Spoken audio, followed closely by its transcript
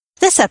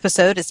This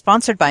episode is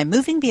sponsored by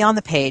Moving Beyond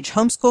the Page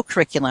Homeschool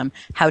Curriculum,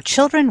 How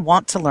Children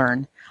Want to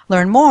Learn.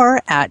 Learn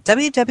more at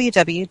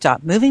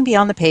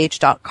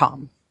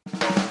www.movingbeyondthepage.com.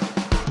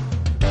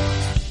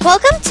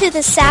 Welcome to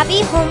the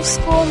Savvy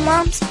Homeschool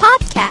Moms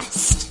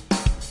Podcast.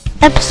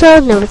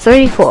 Episode number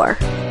 34.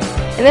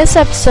 In this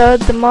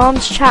episode, the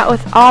moms chat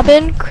with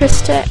Aubin,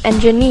 Krista, and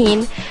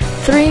Janine,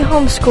 3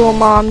 homeschool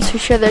moms who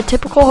share their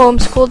typical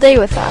homeschool day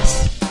with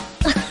us.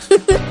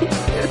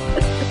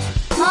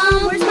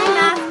 Mom, where's my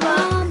math book?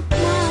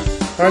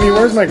 Honey,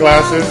 where's my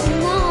glasses?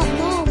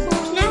 Mom,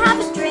 can I have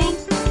a drink?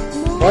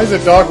 Why is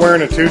a dog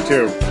wearing a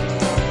tutu?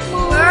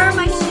 Where are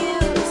my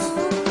shoes?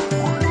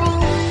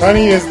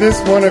 Honey, is this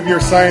one of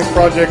your science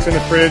projects in the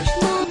fridge?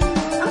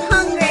 I'm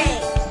hungry.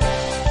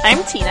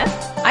 I'm Tina.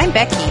 I'm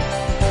Becky.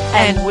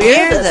 And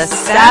we're the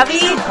Savvy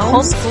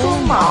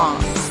Homeschool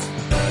Moms.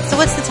 So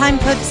what's the time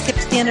code to skip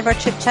to the end of our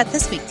chit chat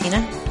this week,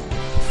 Tina?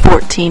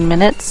 14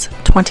 minutes,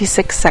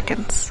 26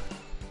 seconds.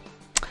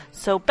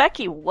 So,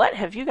 Becky, what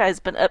have you guys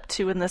been up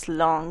to in this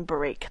long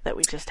break that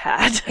we just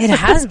had? It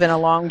has been a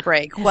long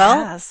break. It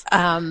Well, has.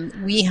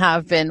 We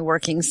have been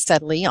working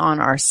steadily on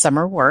our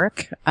summer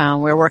work.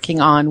 We're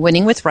working on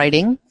Winning with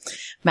Writing,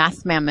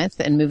 Math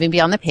Mammoth, and Moving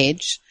Beyond the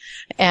Page.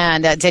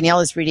 And Danielle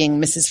is reading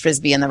Mrs.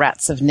 Frisbee and the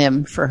Rats of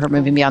Nim for her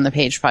Moving Beyond the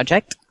Page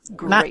project.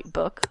 Great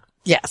book.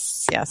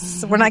 Yes.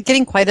 So we're not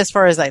getting quite as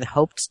far as I'd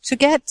hoped to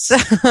get,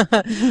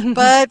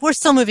 but we're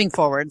still moving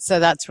forward, so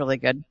that's really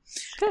good.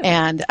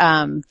 And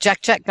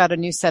Jack got a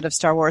new set of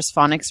Star Wars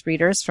phonics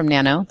readers from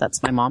Nano.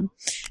 That's my mom.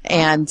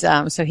 And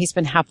so he's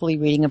been happily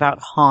reading about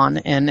Han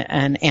and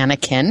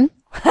Anakin.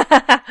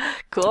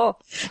 Cool.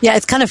 Yeah,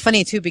 it's kind of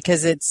funny too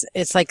because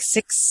it's like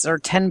 6 or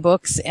 10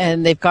 books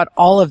and they've got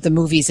all of the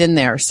movies in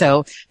there.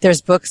 So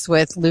there's books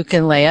with Luke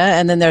and Leia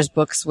and then there's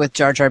books with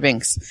Jar Jar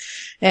Binks.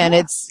 And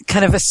it's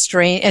kind of a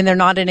strange, and they're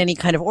not in any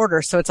kind of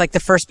order. So it's like the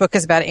first book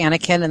is about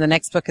Anakin and the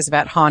next book is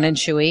about Han and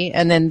Chewie.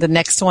 And then the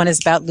next one is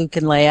about Luke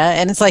and Leia.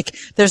 And it's like,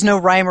 there's no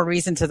rhyme or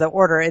reason to the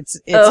order. It's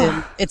in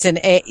a,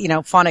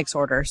 phonics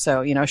order.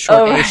 So,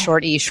 short A,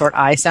 short E, short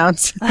I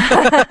sounds.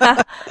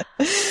 But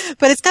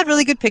it's got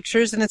really good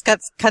pictures and it's got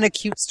kind of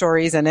cute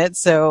stories in it.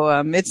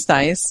 So, it's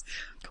nice.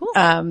 Cool.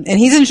 And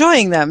he's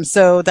enjoying them.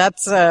 So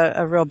that's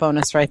a real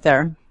bonus right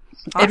there.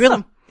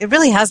 Awesome. It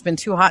really has been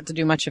too hot to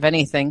do much of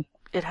anything.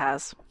 It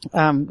has.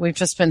 We've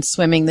just been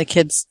swimming, the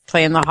kids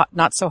play in the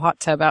not so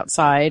hot tub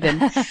outside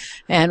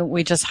and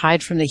we just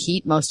hide from the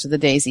heat most of the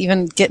days.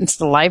 Even getting to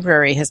the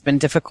library has been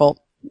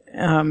difficult.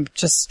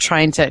 Just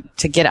trying to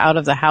get out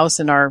of the house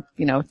in our,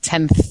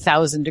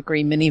 10,000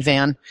 degree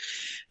minivan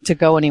to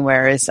go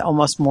anywhere is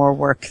almost more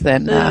work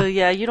than,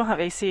 yeah, you don't have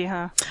AC,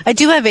 huh? I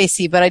do have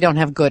AC, but I don't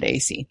have good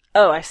AC.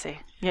 Oh, I see.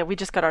 Yeah, we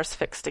just got ours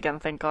fixed again,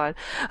 thank God.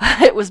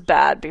 It was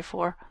bad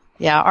before.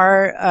 Yeah,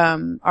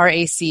 our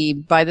AC,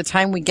 by the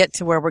time we get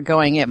to where we're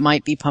going, it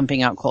might be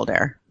pumping out cold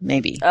air.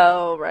 Maybe.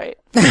 Oh, right.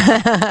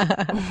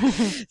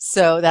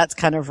 So that's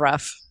kind of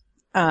rough.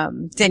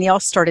 Danielle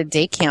started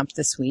day camp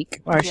this week,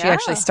 or she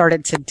actually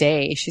started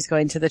today. She's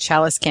going to the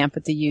Chalice camp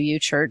at the UU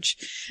church.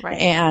 Right.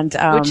 And,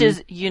 which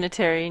is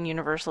Unitarian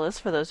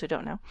Universalist, for those who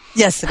don't know.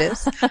 Yes, it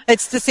is.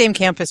 It's the same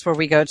campus where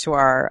we go to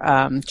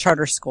our,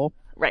 charter school.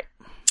 Right.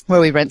 Where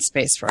we rent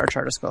space for our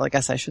charter school, I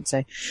guess I should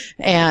say.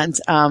 And,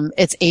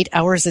 it's 8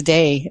 hours a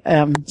day.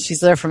 She's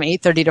there from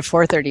 8:30 to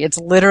 4:30. It's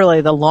literally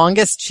the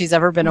longest she's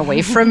ever been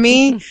away from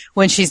me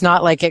when she's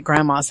not like at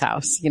grandma's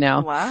house,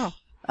 Wow.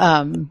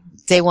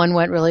 Day one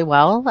went really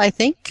well, I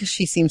think.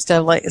 She seems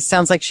to it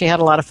sounds like she had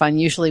a lot of fun.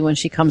 Usually when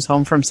she comes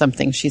home from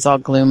something, she's all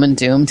gloom and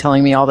doom,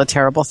 telling me all the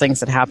terrible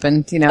things that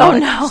happened, Oh,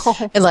 no.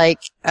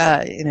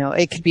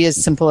 It could be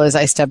as simple as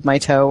I stubbed my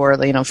toe or,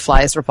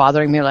 flies were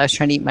bothering me while I was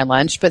trying to eat my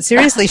lunch. But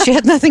seriously, she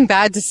had nothing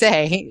bad to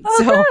say.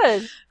 Oh, so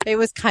good. It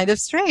was kind of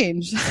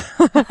strange.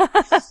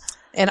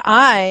 And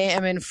I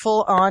am in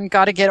full on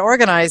gotta get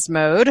organized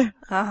mode.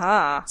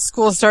 Uh-huh.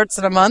 School starts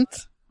in a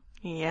month.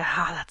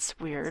 Yeah, that's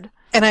weird.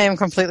 And I am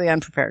completely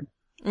unprepared.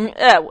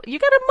 Yeah, you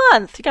got a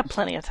month. You got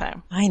plenty of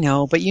time. I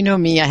know, but you know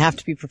me, I have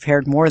to be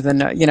prepared more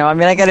than, I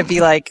got to be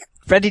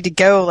ready to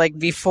go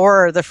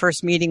before the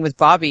first meeting with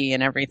Bobby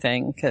and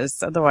everything,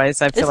 because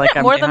otherwise I feel like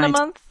I'm more behind. than a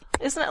month?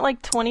 Isn't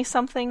it 20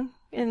 something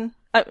I'm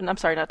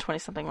sorry, not 20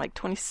 something,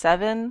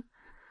 27?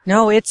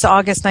 No, it's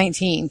August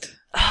 19th.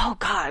 Oh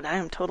God, I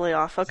am totally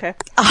off. Okay.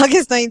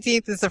 August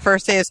 19th is the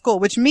first day of school,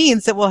 which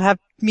means that we'll have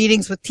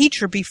meetings with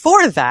teacher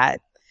before that.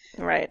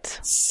 Right.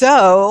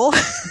 So.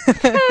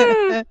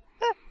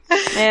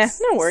 No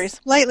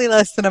worries. Slightly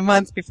less than a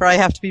month before I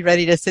have to be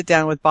ready to sit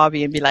down with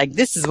Bobby and be like,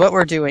 this is what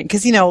we're doing.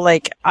 Cause I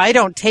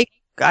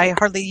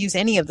hardly use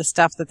any of the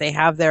stuff that they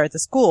have there at the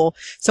school.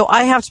 So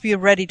I have to be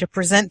ready to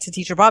present to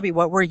teacher Bobby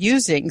what we're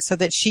using so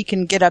that she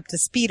can get up to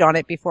speed on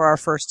it before our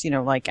first,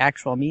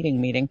 actual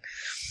meeting.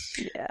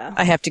 Yeah.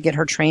 I have to get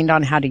her trained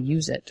on how to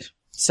use it.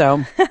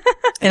 So,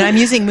 and I'm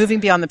using Moving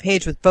Beyond the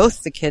Page with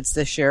both the kids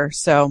this year.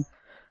 So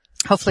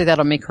hopefully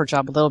that'll make her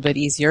job a little bit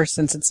easier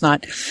since it's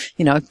not,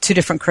 2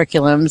 different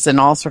curriculums and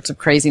all sorts of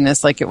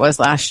craziness like it was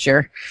last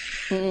year.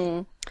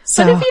 Mm.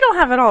 So, but if you don't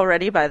have it all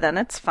ready by then,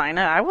 it's fine.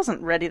 I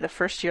wasn't ready the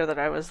first year that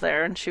I was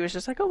there, and she was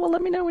just like, "Oh, well,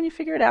 let me know when you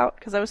figure it out,"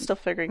 because I was still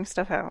figuring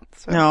stuff out.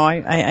 So. no,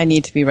 I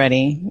need to be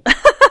ready.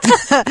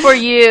 For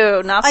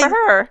you, not for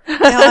her.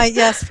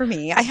 Yes, for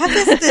me. I have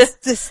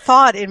this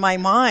thought in my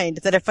mind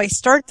that if I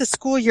start the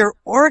school year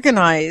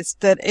organized,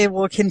 that it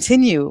will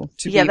continue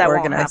to be that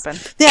organized. won't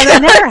happen. Yeah,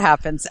 that never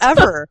happens,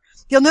 ever.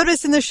 You'll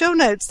notice in the show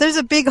notes, there's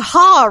a big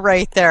ha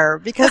right there,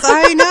 because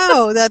I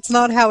know that's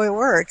not how it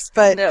works.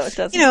 But, no, it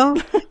doesn't. you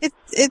know,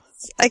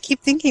 I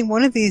keep thinking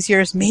one of these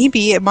years,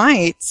 maybe it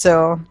might,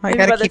 so I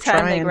gotta keep trying.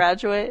 By the time they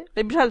graduate,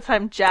 maybe by the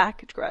time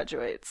Jack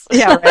graduates.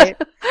 Yeah, right.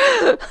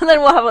 And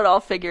then we'll have it all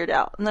figured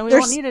out, and then we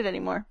won't need it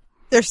anymore.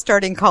 They're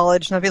starting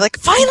college, and I'll be like,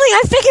 finally,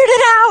 I figured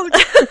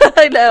it out!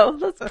 I know.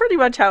 That's pretty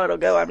much how it'll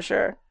go, I'm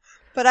sure.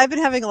 But I've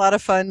been having a lot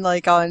of fun,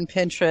 like, on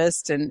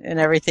Pinterest and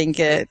everything,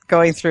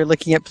 going through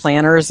looking at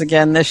planners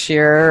again this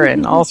year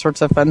and all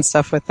sorts of fun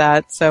stuff with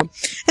that. So,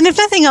 and if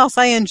nothing else,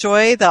 I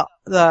enjoy the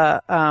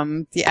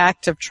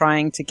act of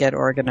trying to get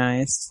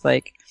organized.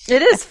 Like,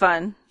 it is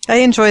fun. I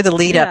enjoy the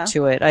lead up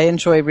to it. I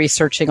enjoy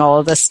researching all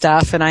of this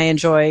stuff, and I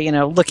enjoy,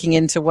 looking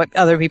into what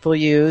other people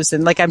use.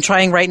 And like I'm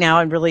trying right now,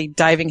 I'm really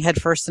diving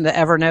headfirst into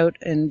Evernote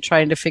and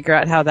trying to figure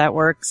out how that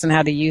works and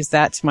how to use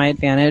that to my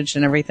advantage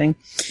and everything.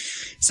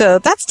 So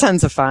that's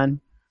tons of fun.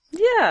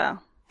 Yeah.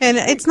 And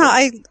it's not,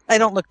 I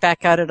don't look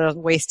back at it as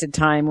wasted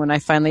time when I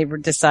finally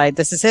decide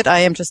this is it. I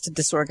am just a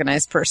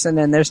disorganized person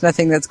and there's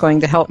nothing that's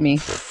going to help me.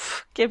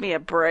 Give me a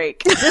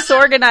break.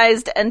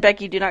 Disorganized and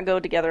Becky do not go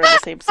together in the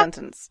same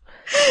sentence.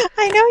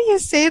 I know you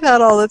say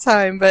that all the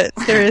time, but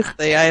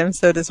seriously, I am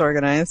so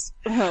disorganized.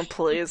 Oh,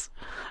 please.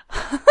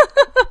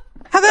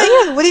 How about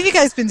you? What have you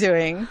guys been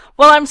doing?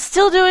 Well, I'm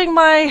still doing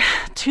my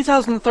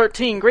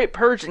 2013 Great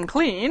Purge and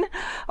Clean,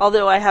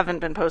 although I haven't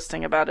been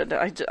posting about it.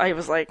 I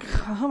was like,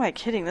 oh, am I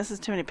kidding? This is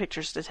too many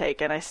pictures to take,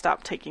 and I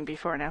stopped taking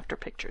before and after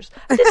pictures.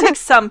 I did take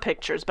some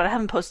pictures, but I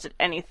haven't posted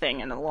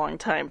anything in a long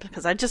time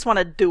because I just want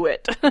to do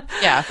it.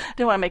 Yeah. I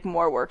didn't want to make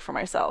more work for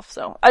myself,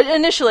 so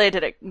initially I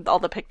did all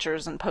the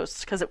pictures and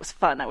posts because it was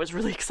fun. I was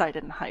really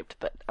excited and hyped,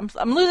 but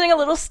I'm losing a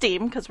little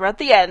steam because we're at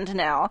the end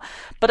now,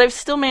 but I've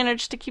still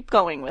managed to keep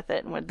going with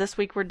it. And this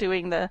week we're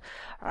doing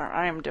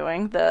I am doing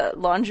the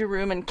laundry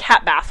room and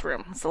cat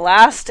bathroom. It's the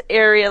last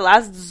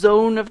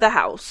zone of the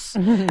house.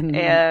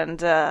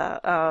 And,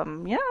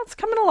 it's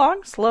coming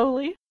along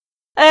slowly.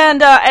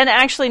 And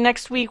actually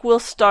next week we'll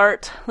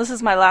start, this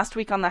is my last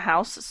week on the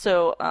house,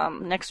 so,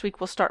 next week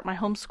we'll start my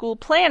homeschool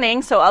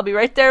planning, so I'll be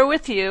right there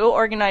with you,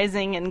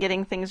 organizing and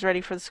getting things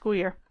ready for the school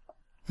year.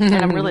 And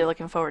I'm really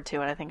looking forward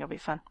to it. I think it'll be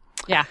fun.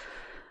 Yeah.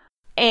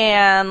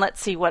 And let's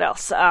see what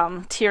else.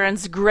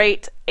 Tieran's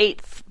great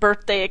 8th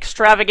birthday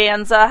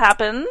extravaganza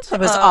happened. It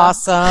was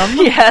awesome.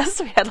 Yes,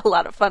 we had a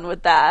lot of fun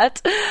with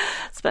that.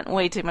 Spent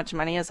way too much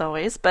money as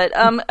always, but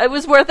it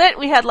was worth it.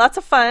 We had lots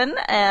of fun,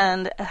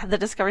 and the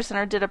Discovery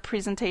Center did a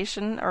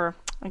presentation, or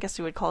I guess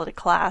you would call it a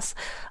class,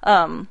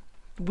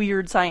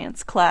 weird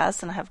science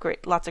class, and I have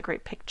lots of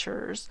great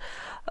pictures.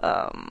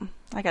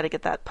 I got to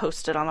get that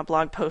posted on a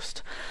blog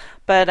post,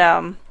 but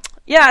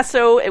yeah,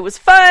 so it was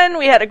fun.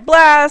 We had a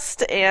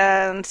blast,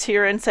 and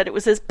Tieran said it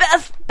was his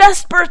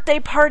best birthday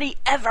party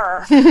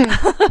ever.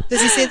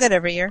 Does he say that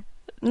every year?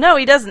 No,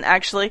 he doesn't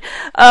actually.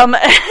 And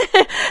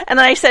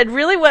I said,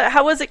 really,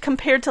 how was it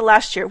compared to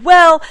last year?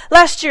 Well,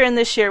 last year and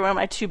this year were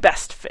my two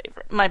best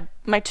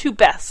my two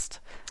best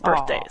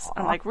birthdays. Aww.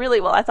 I'm like,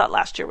 really? Well, I thought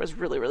last year was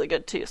really, really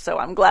good too, so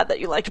I'm glad that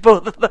you liked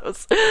both of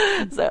those.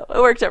 So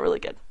it worked out really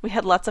good. We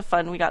had lots of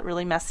fun. We got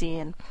really messy,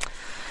 and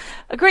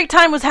a great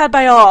time was had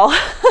by all.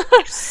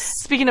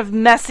 Speaking of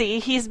messy,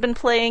 he's been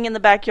playing in the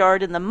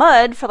backyard in the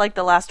mud for like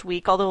the last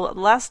week, although the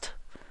last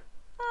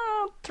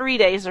 3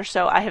 days or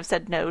so I have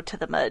said no to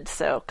the mud,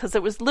 so because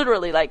it was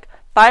literally like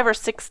 5 or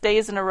 6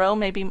 days in a row,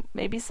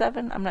 maybe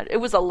 7. It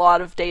was a lot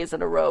of days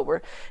in a row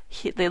where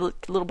the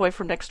little boy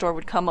from next door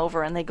would come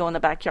over and they go in the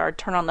backyard,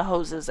 turn on the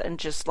hoses, and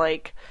just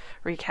like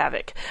wreak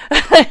havoc.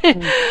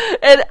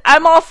 And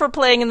I'm all for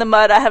playing in the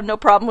mud. I have no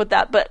problem with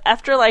that. But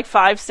after like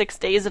 5-6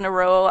 days in a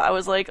row, I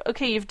was like,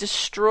 okay, you've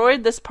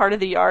destroyed this part of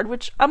the yard,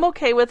 which I'm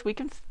okay with. We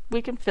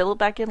can fill it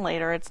back in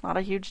later. It's not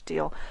a huge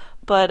deal.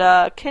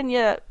 But can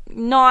you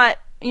not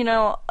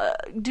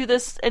do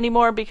this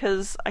anymore,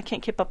 because I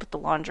can't keep up with the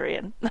laundry,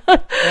 and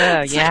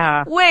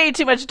yeah, way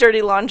too much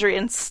dirty laundry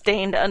and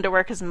stained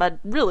underwear because mud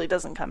really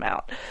doesn't come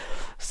out.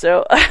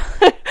 So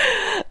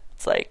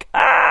it's like,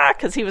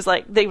 because he was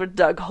like, they would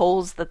dug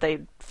holes that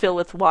they'd fill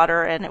with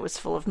water, and it was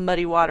full of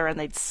muddy water, and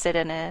they'd sit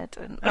in it.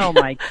 And oh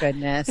my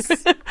goodness.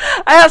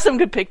 I have some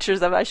good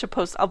pictures of it.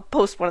 I'll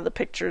post one of the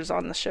pictures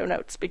on the show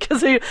notes,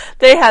 because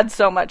they had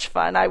so much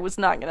fun. I was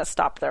not going to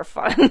stop their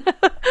fun.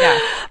 Yeah.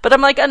 But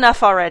I'm like,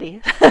 enough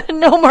already.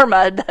 No more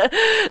mud.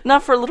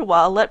 Not for a little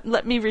while.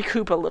 Let me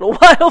recoup a little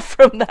while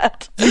from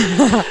that.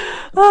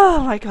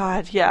 Oh my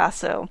God. Yeah.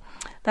 So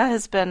that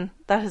has been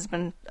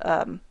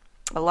a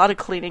lot of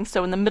cleaning.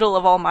 So in the middle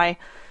of all my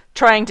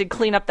trying to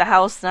clean up the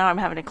house, now I'm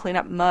having to clean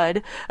up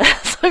mud.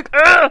 It's like,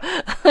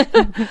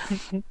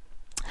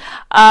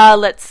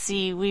 Let's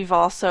see. We've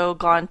also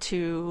gone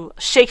to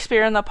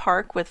Shakespeare in the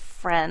Park with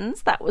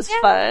friends. That was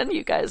fun.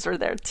 You guys were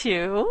there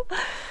too.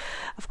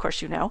 Of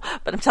course you know,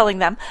 but I'm telling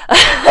them.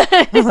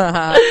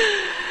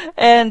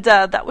 And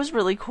that was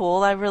really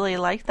cool. I really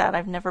liked that.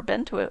 I've never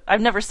been to it. I've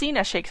never seen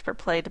a Shakespeare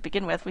play to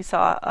begin with. We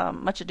saw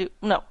Much Ado.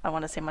 No, I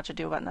want to say Much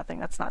Ado About Nothing.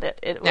 That's not it.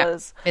 It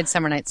was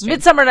Midsummer Night's Dream.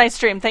 Midsummer Night's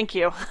Dream. Thank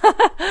you.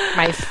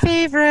 My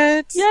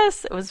favorite.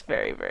 Yes, it was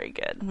very, very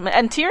good.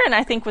 And Tyrion,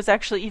 I think, was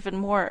actually even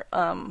more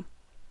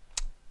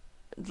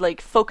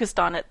focused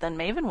on it than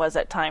Maven was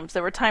at times.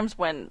 There were times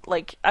when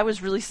I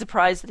was really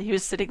surprised that he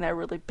was sitting there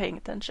really paying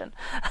attention.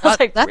 I was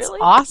like, that's really?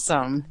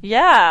 Awesome.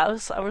 Yeah,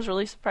 I was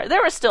really surprised.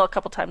 There were still a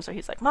couple times where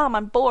he's like, Mom,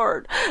 I'm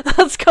bored.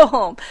 Let's go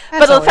home.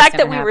 That's but the fact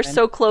that we happen. were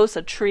so close,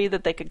 a tree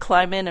that they could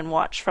climb in and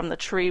watch from the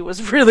tree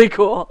was really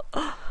cool.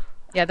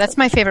 Yeah, that's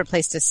my favorite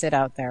place to sit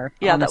out there.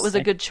 Yeah, honestly. that was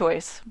a good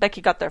choice.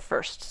 Becky got there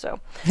first, so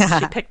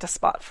she picked a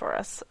spot for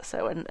us.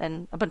 So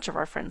and a bunch of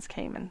our friends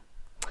came and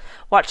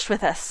watched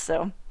with us.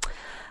 So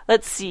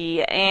let's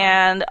see.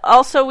 And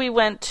also we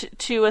went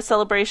to a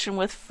celebration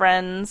with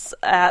friends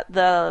at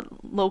the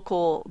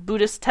local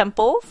Buddhist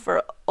temple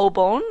for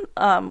Obon,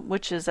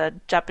 which is a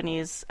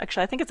Japanese,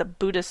 actually I think it's a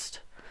Buddhist,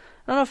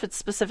 I don't know if it's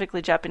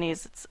specifically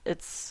Japanese,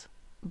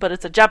 but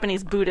it's a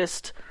Japanese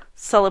Buddhist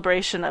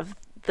celebration of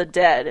the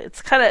dead.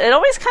 It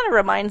always kind of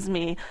reminds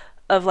me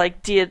of El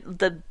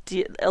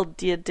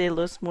Dia de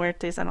los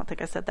Muertos. I don't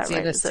think I said that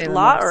right. Is it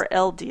La or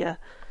El Dia?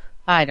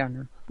 I don't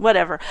know.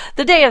 Whatever.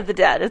 The Day of the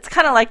Dead. It's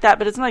kind of like that,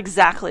 but it's not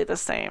exactly the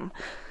same.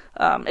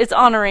 It's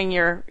honoring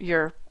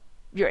your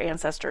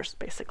ancestors,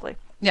 basically.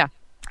 Yeah.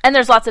 And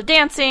there's lots of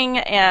dancing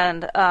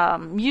and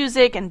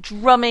music and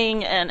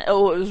drumming, and it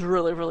was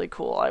really, really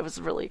cool. I was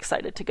really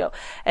excited to go.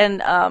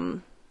 And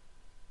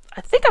I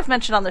think I've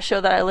mentioned on the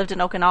show that I lived in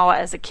Okinawa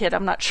as a kid.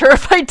 I'm not sure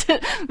if I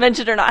did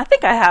mention it or not. I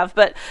think I have,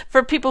 but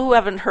for people who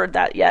haven't heard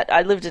that yet,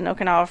 I lived in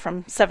Okinawa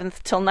from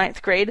 7th till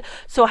 9th grade.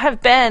 So I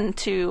have been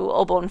to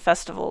Obon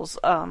festivals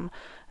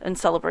and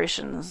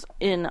celebrations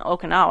in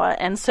Okinawa.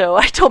 And so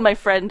I told our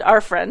friend,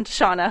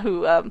 Shauna,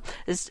 who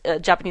is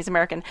Japanese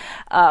American,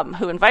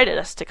 who invited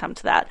us to come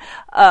to that.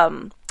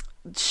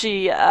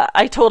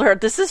 I told her,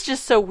 this is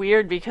just so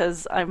weird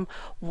because I'm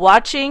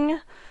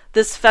watching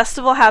this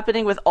festival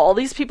happening with all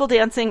these people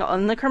dancing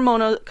on the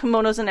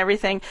kimonos and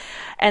everything,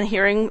 and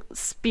hearing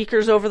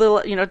speakers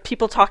over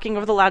people talking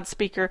over the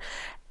loudspeaker,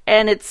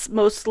 and it's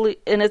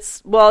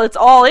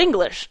all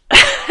English.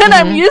 And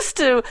I'm used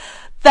to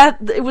that.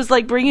 It was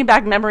like bringing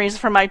back memories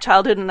from my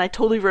childhood, and I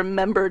totally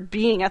remembered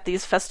being at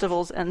these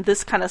festivals and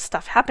this kind of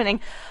stuff happening,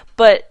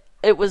 but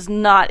it was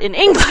not in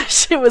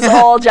English. It was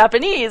all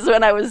Japanese.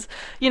 When I was,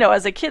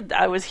 as a kid,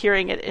 I was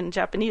hearing it in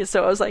Japanese.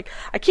 So I was like,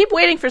 I keep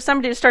waiting for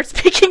somebody to start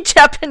speaking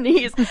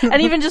Japanese.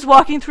 And even just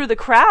walking through the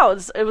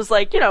crowds, it was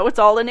like, it's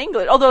all in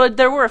English. Although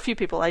there were a few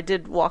people I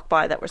did walk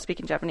by that were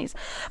speaking Japanese.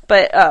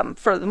 But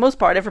for the most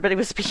part, everybody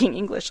was speaking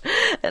English.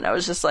 And I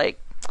was just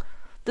like,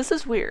 this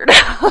is weird.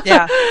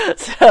 Yeah.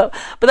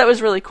 But that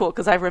was really cool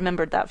because I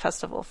remembered that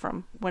festival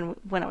from when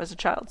I was a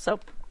child. So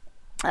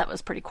that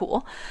was pretty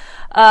cool.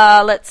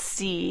 Let's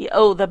see.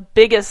 Oh, the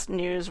biggest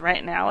news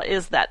right now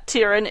is that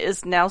Tyrion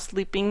is now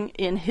sleeping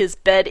in his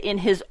bed in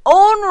his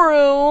own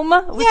room,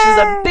 which is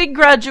a big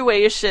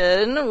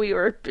graduation.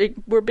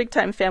 We're big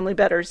time family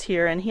bedders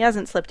here, and he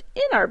hasn't slept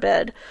in our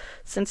bed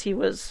since he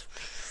was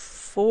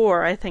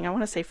 4, I think. I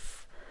want to say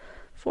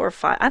 4 or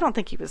 5. I don't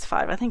think he was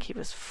 5. I think he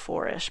was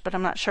 4-ish, but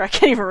I'm not sure. I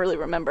can't even really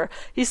remember.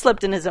 He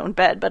slept in his own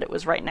bed, but it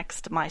was right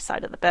next to my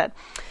side of the bed.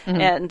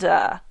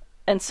 Mm-hmm.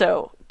 And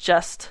so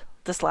just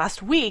this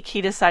last week, he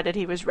decided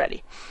he was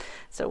ready.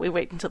 So we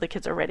wait until the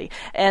kids are ready.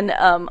 And,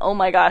 oh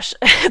my gosh,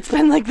 it's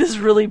been like this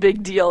really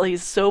big deal.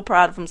 He's so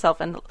proud of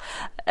himself. And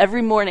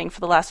every morning for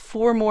the last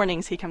 4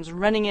 mornings, he comes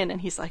running in and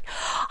he's like,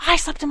 I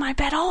slept in my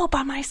bed all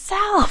by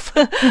myself.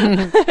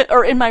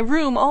 Or in my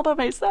room all by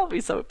myself.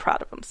 He's so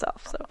proud of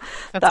himself. So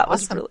that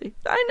was awesome. really,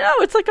 I know,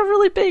 it's like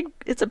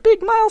it's a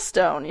big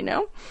milestone,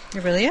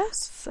 It really is.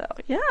 So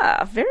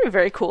yeah, very,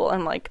 very cool.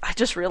 I'm like, I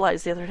just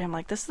realized the other day, I'm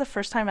like, this is the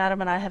first time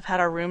Adam and I have had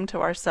our room to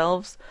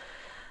ourselves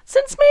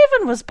since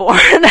Maven was born.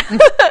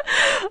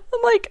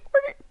 I'm like,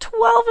 we're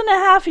 12 and a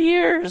half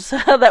years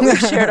that we've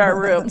shared our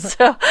room.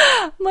 So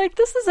I'm like,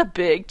 this is a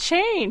big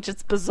change.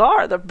 It's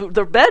bizarre. The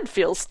bed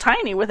feels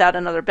tiny without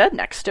another bed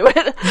next to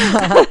it.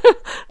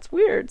 It's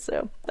weird.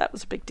 So that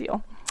was a big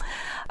deal.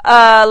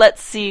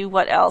 Let's see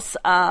what else.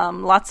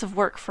 Lots of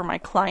work for my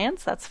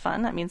clients. That's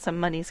fun. That means some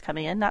money's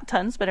coming in. Not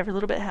tons, but every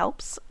little bit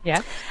helps.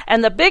 Yeah.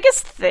 And the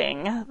biggest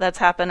thing that's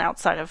happened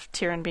outside of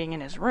Tyrion being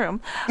in his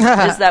room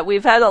is that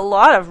we've had a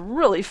lot of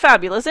really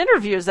fabulous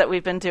interviews that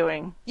we've been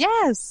doing.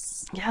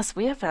 Yes. Yes,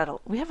 we have had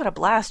a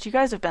blast. You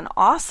guys have been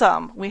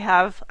awesome. We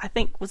have, I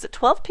think, was it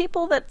 12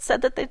 people that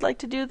said that they'd like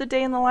to do the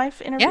Day in the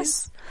Life interviews?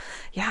 Yes.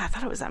 Yeah, I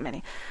thought it was that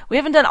many. We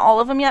haven't done all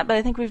of them yet, but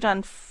I think we've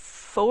done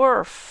 4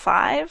 or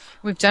 5?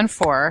 We've done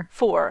 4.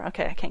 4.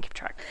 Okay, I can't keep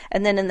track.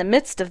 And then in the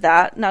midst of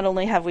that, not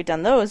only have we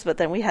done those, but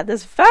then we had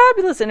this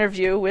fabulous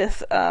interview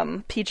with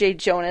PJ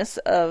Jonas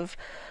of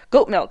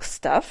Goat Milk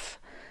Stuff,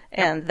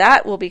 and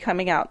that will be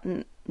coming out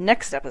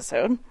next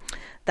episode.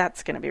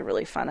 That's going to be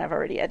really fun. I've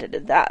already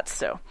edited that,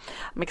 so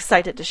I'm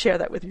excited to share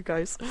that with you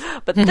guys.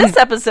 But this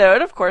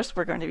episode, of course,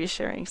 we're going to be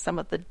sharing some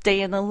of the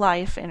day in the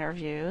life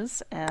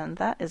interviews, and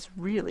that is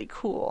really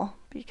cool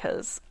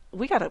because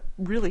we got a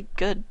really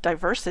good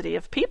diversity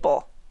of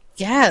people.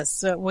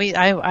 Yes,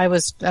 I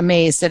was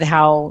amazed at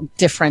how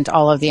different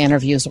all of the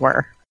interviews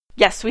were.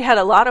 Yes, we had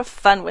a lot of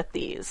fun with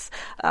these,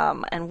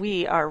 and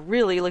we are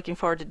really looking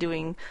forward to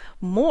doing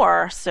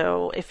more.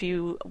 So if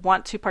you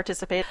want to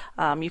participate,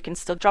 you can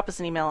still drop us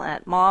an email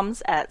at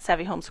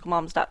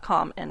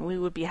moms@savvyhomeschoolmoms.com, and we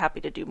would be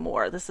happy to do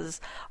more. This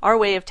is our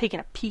way of taking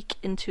a peek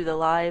into the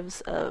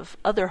lives of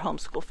other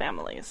homeschool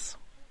families.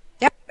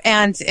 Yep,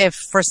 and if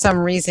for some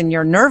reason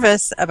you're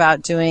nervous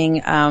about doing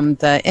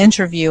the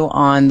interview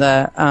on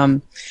the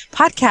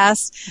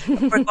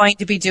podcast, we're going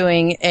to be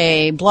doing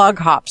a blog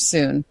hop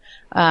soon.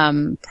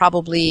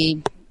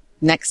 Probably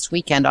next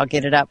weekend I'll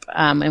get it up,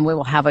 and we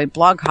will have a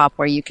blog hop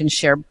where you can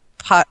share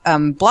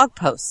blog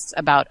posts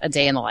about a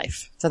day in the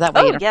life. So that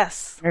way you're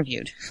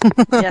interviewed.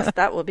 Yes,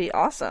 that will be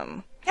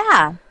awesome.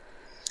 Yeah.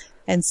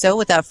 And so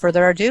without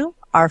further ado,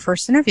 our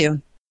first interview.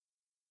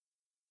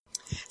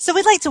 So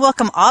we'd like to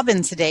welcome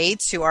Aubin today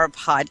to our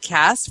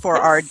podcast for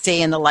our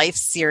Day in the Life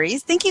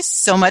series. Thank you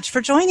so much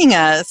for joining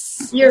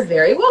us. You're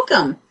very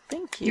welcome.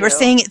 Thank you. You were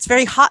saying it's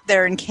very hot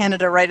there in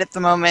Canada right at the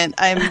moment.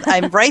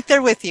 I'm right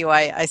there with you.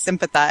 I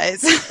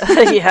sympathize.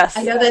 Yes.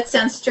 I know that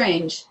sounds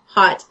strange.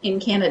 Hot in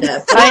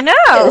Canada. I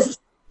know.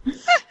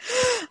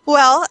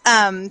 Well,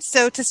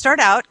 so to start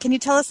out, can you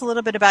tell us a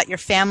little bit about your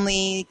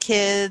family,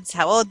 kids,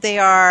 how old they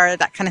are,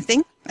 that kind of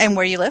thing, and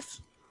where you live?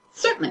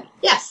 Certainly,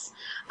 yes.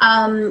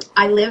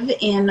 I live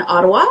in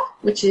Ottawa,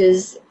 which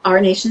is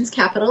our nation's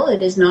capital.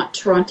 It is not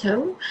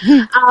Toronto.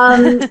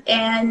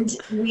 And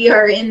we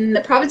are in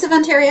the province of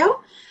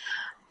Ontario.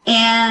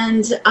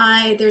 And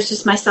there's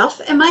just myself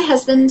and my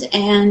husband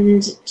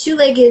and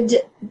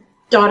two-legged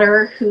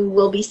daughter who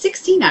will be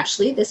 16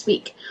 actually this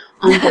week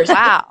on Thursday.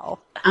 Wow.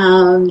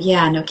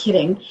 Yeah, no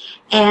kidding.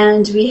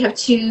 And we have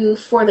two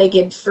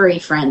four-legged furry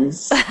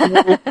friends.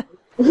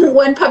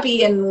 One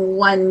puppy and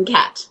one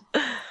cat.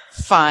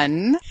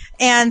 Fun.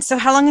 And so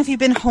how long have you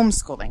been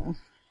homeschooling?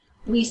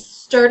 We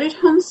started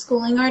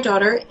homeschooling our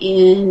daughter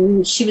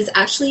she was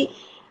actually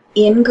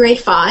in grade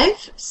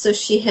 5, so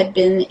she had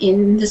been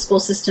in the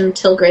school system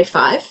till grade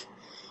 5,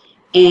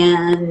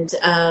 and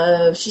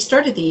she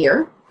started the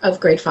year of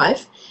grade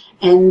 5,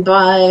 and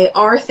by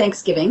our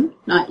Thanksgiving,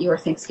 not your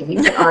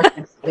Thanksgiving, but our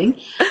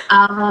Thanksgiving,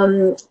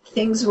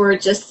 things were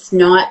just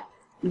not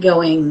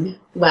going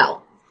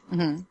well.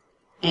 Mm-hmm.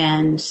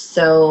 And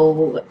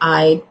so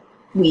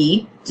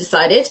we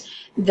decided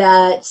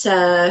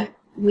that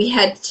we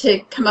had to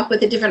come up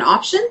with a different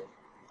option,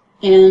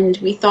 and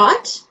we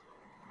thought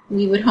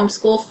we would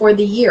homeschool for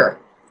the year.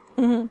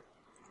 Mm-hmm.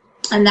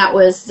 And that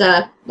was,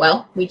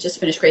 we just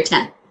finished grade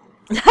 10.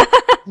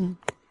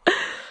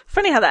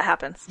 Funny how that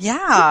happens.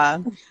 Yeah.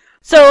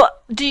 So,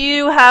 do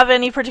you have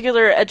any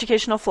particular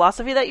educational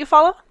philosophy that you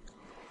follow?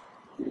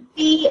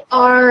 We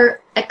are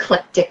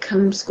eclectic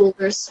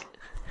homeschoolers.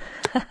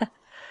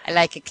 I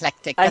like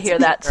eclectic. I hear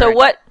that. So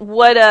what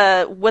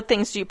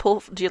things do you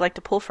like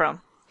to pull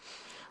from?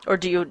 Or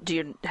do you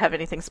have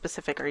anything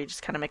specific, or you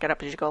just kind of make it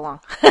up as you go along?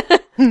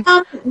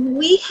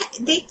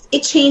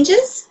 It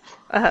changes.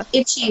 Uh-huh.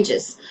 It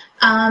changes.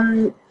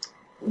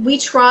 We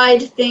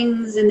tried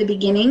things in the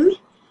beginning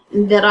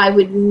that I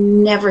would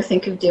never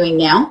think of doing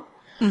now.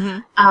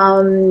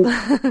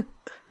 Mm-hmm.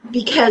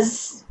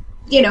 Because,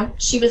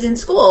 she was in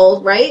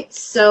school, right?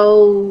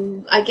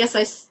 So I guess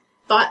I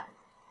thought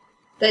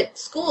that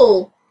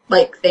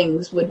school-like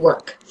things would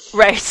work.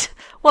 Right.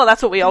 Well,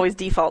 that's what we always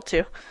default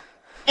to.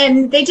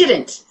 And they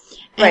didn't.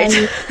 Right.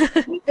 And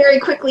we very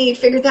quickly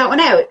figured that one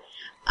out.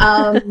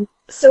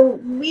 So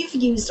we've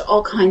used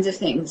all kinds of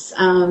things.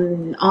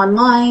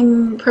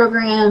 Online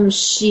programs.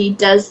 She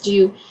does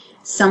do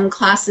some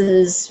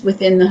classes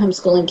within the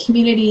homeschooling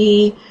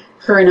community.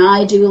 Her and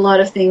I do a lot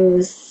of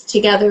things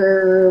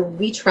together.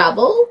 We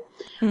travel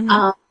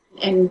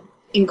and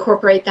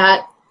incorporate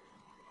that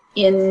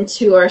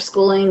into our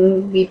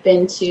schooling. We've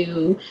been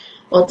to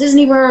Walt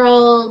Disney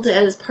World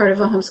as part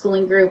of a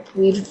homeschooling group.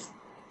 We've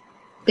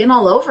been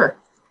all over.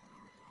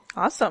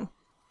 Awesome.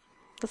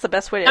 That's the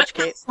best way to Not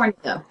educate. California,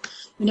 though.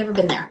 We've never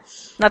been there.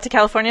 Not to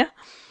California?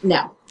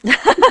 No.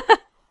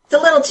 It's a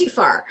little too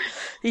far.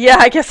 Yeah,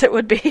 I guess it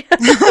would be.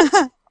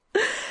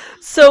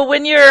 So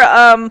when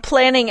you're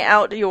planning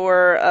out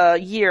your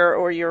year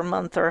or your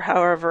month or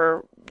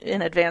however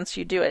in advance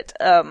you do it,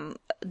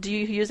 do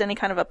you use any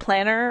kind of a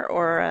planner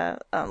or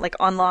like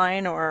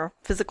online or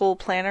physical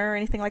planner or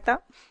anything like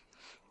that?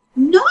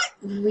 Not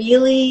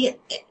really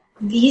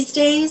these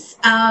days.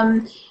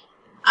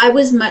 I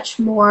was much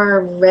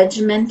more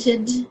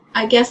regimented,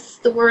 I guess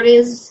the word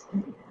is,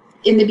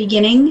 in the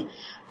beginning,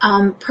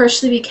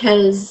 partially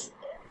because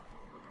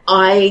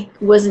I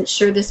wasn't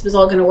sure this was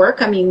all going to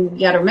work. I mean, you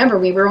got to remember,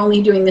 we were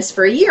only doing this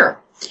for a year.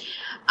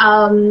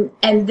 And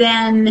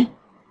then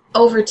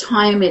over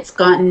time, it's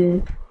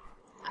gotten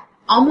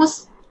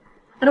almost,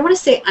 I don't want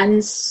to say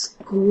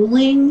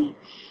unschooling,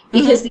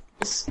 because the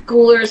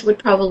Schoolers would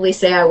probably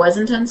say I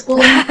wasn't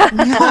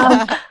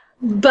unschooling.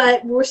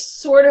 But we're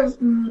sort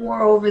of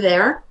more over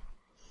there.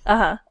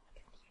 Uh-huh.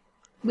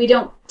 We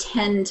don't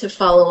tend to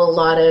follow a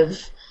lot of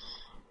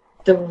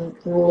the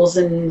rules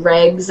and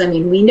regs. I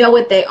mean, we know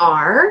what they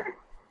are,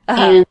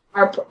 and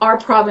our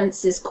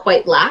province is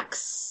quite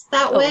lax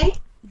that way.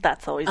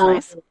 That's always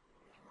nice.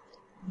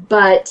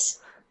 But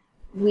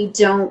we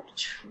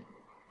don't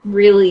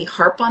really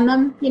harp on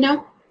them, you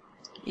know?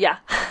 Yeah.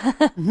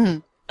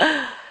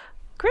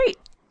 Great.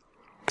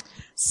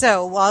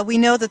 So while we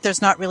know that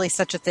there's not really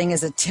such a thing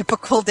as a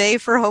typical day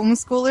for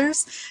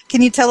homeschoolers,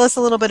 can you tell us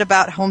a little bit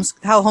about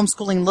how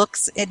homeschooling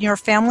looks in your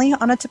family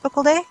on a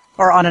typical day?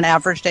 Or on an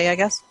average day, I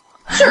guess?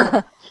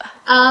 Sure.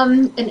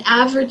 An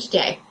average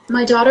day.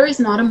 My daughter is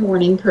not a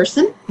morning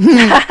person.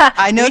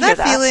 I know that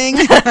feeling.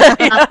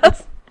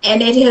 Yes.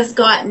 And it has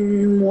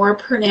gotten more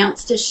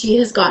pronounced as she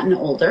has gotten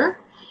older.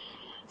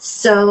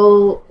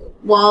 So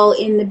while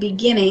in the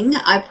beginning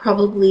I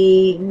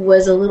probably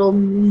was a little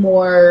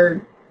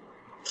more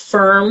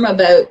firm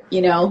about,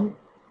 you know,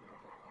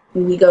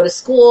 we go to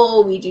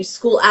school, we do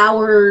school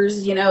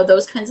hours, you know,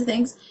 those kinds of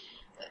things,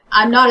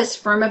 I'm not as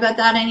firm about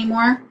that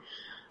anymore.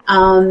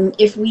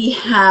 If we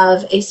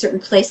have a certain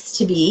place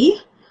to be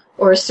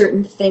or a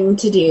certain thing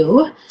to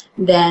do,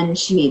 then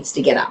she needs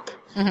to get up.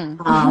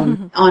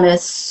 On a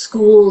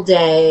school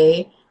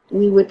day,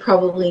 we would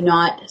probably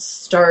not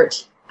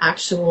start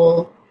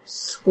actual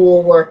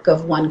schoolwork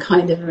of one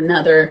kind or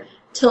another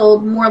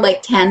till more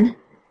like 10.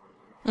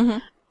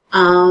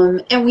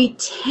 And we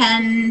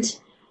tend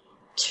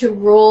to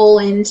roll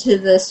into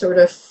the sort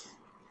of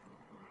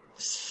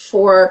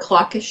 4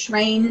 o'clock-ish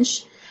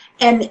range.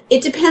 And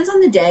it depends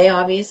on the day,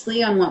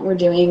 obviously, on what we're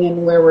doing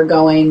and where we're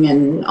going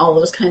and all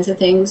those kinds of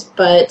things.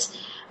 But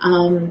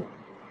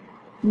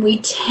we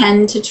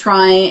tend to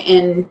try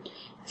and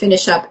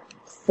finish up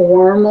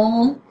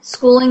formal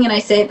schooling. And I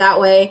say it that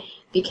way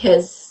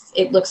because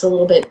it looks a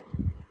little bit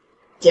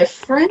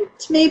different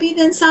maybe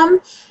than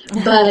some.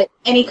 But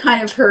any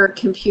kind of her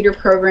computer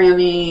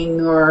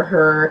programming or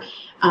her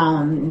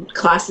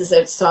classes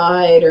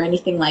outside or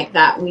anything like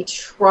that, we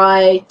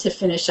try to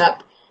finish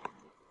up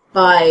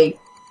by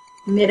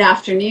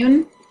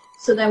mid-afternoon,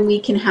 so then we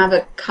can have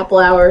a couple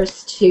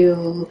hours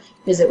to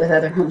visit with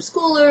other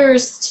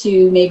homeschoolers,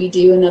 to maybe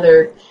do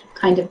another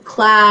kind of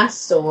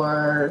class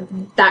or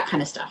that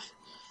kind of stuff.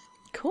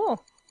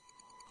 Cool.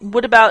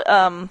 What about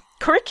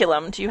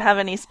curriculum? Do you have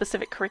any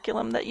specific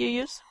curriculum that you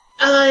use?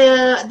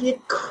 The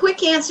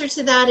quick answer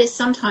to that is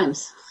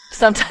sometimes.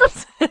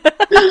 Sometimes.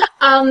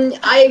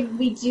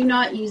 We do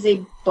not use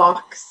a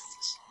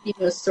boxed, you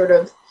know, sort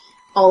of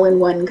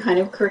all-in-one kind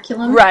of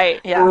curriculum. Right,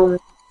 yeah.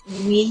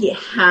 We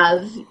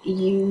have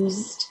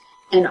used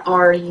and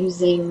are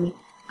using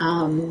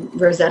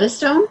Rosetta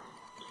Stone.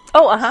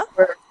 Oh,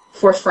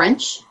 for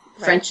French.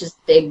 Right. French is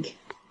big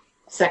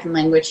second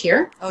language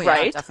here. Oh, yeah,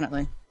 Right.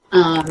 definitely.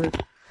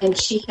 And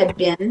she had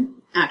been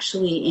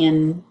actually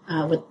in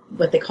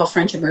what they call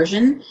French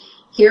immersion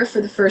here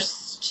for the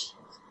first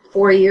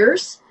 4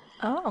 years.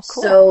 Oh,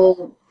 cool.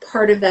 So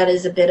part of that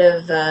is a bit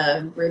of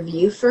a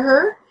review for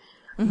her,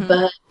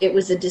 but it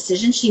was a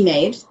decision she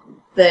made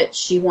that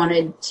she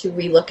wanted to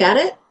relook at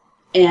it,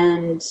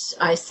 and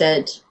I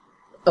said,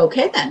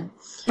 okay then.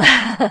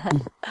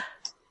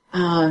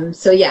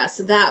 So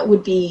that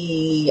would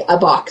be a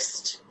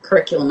boxed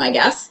curriculum, I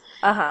guess.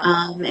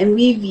 And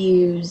we've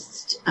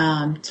used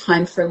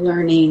Time for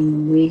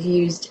Learning, we've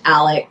used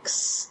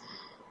Alex,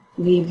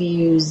 we've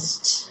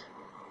used,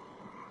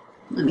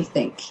 let me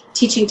think,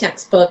 teaching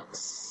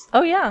textbooks.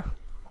 Oh, yeah.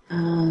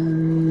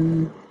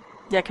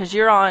 Yeah, because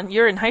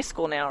you're in high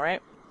school now,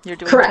 right? You're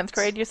doing correct. 10th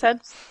grade, you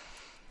said?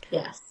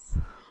 Yes.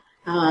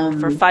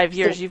 For 5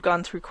 years, you've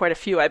gone through quite a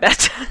few, I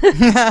bet.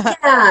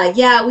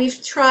 Yeah.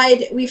 We've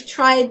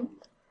tried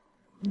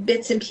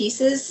bits and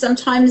pieces.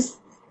 Sometimes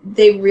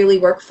they really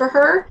work for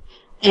her,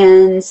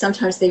 and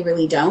sometimes they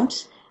really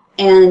don't.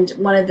 And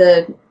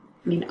I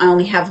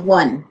only have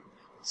one.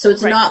 So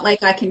it's not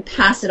like I can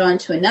pass it on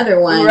to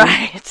another one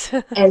Right.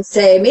 and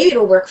say, maybe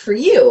it'll work for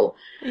you.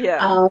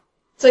 Yeah.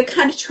 So I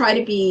kind of try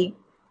to be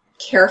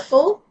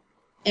careful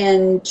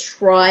and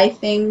try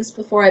things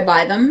before I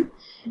buy them,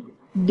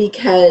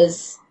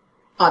 because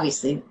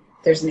obviously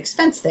there's an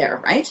expense there,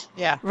 right?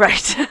 Yeah.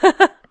 Right.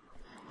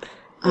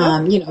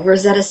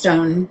 Rosetta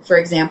Stone, for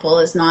example,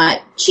 is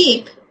not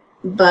cheap,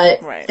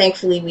 but Right.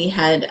 thankfully we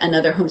had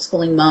another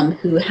homeschooling mom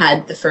who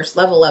had the first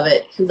level of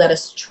it who let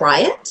us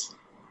try it.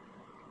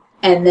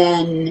 And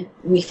then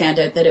we found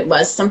out that it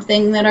was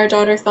something that our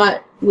daughter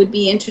thought would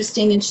be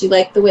interesting and she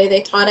liked the way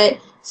they taught it.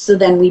 So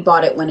then we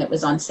bought it when it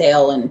was on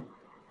sale and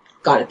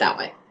got it that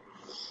way.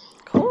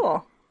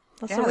 Cool.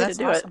 That's the way to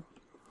do awesome. it.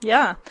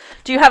 Yeah.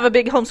 Do you have a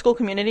big homeschool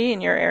community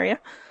in your area?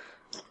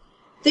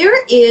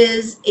 There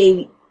is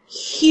a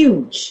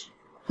huge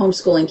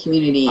homeschooling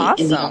community in the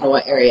Awesome.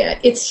 Ottawa area.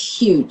 It's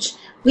huge.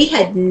 We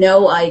had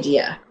no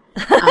idea,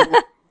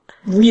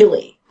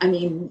 really. I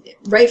mean,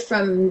 right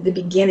from the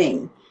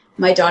beginning,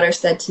 my daughter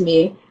said to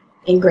me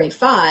in grade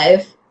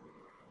 5,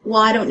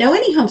 well, I don't know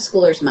any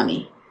homeschoolers,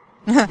 Mommy.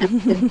 I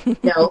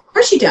said, no, of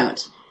course you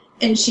don't.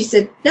 And she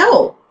said,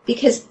 no,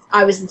 because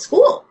I was in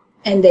school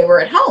and they were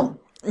at home.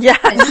 Yeah.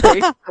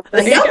 I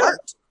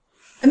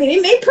mean,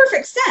 it made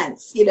perfect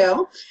sense, you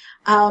know.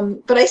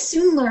 But I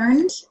soon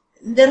learned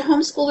that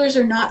homeschoolers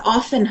are not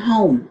often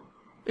home.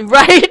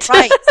 Right.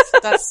 Right.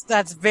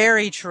 That's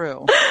very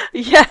true.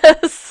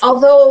 Yes.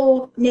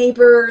 Although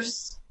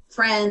neighbors,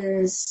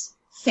 friends,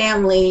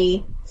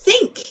 family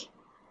think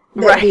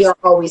that we are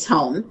always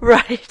home.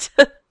 Right.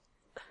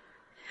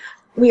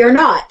 We are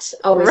not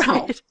always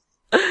home.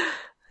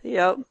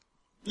 Yep.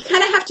 You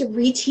kind of have to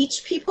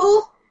reteach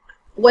people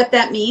what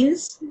that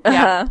means.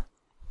 Uh-huh.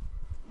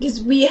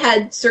 Because we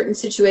had certain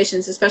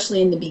situations,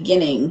 especially in the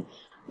beginning,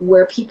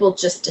 where people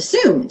just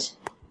assumed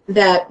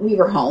that we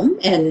were home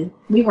and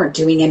we weren't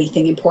doing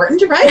anything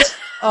important, right?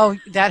 Oh,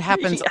 that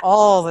happens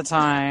all the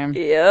time.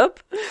 Yep.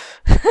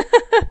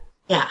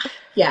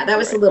 Yeah, that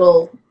was a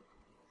little...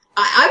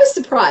 I was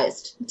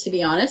surprised, to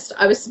be honest.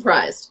 I was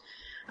surprised.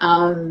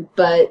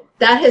 But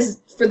that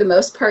has, for the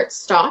most part,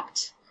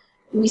 stopped.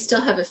 We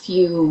still have a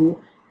few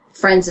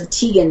friends of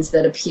Tegan's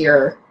that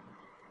appear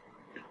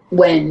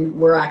when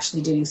we're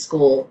actually doing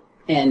school,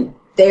 and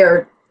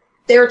they're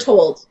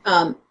told,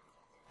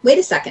 wait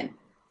a second,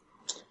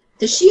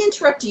 does she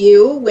interrupt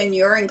you when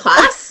you're in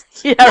class?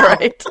 Yeah, No.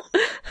 right.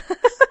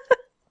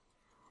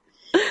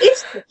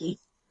 It's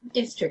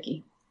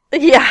tricky.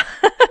 Yeah.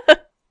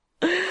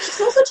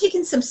 She's also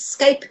taken some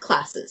Skype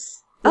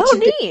classes. which Oh,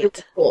 have been neat.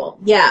 really cool.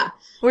 Yeah.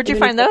 Where'd you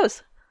Really find cool.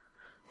 those?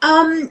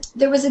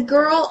 There was a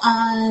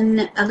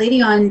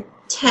lady on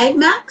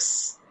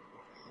Tagmax.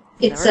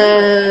 It's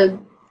Never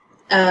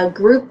a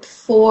group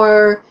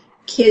for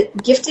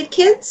gifted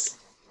kids,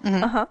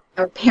 Uh-huh.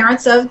 or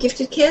parents of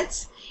gifted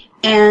kids,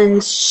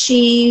 and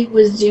she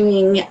was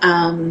doing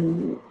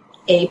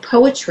a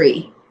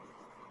poetry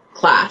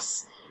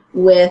class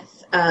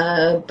with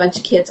a bunch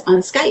of kids on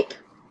Skype,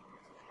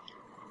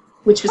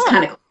 which was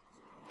kind of cool.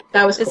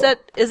 That was cool.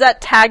 Is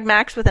that Tag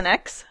Max with an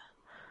X?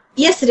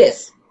 Yes, it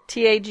is.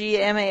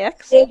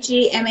 TAGMAX?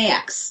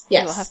 AGMAX.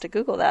 Yes. You'll have to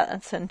Google that.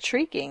 That's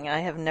intriguing. I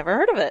have never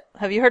heard of it.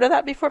 Have you heard of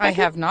that before, I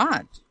Becky? have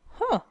not.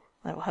 Huh.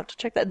 I will have to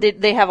check that.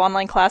 They have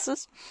online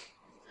classes?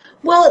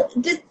 Well,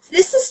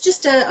 this is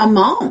just a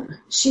mom.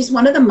 She's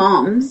one of the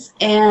moms,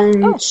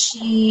 and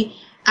she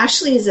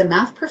actually is a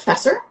math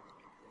professor,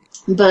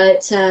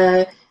 but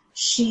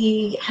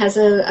she has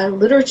a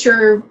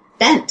literature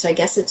bent. I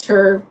guess it's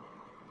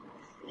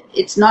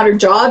not her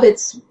job,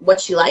 it's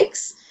what she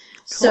likes.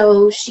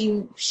 Cool.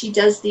 So she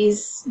does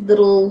these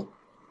little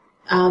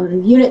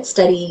unit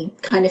study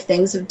kind of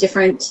things of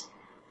different,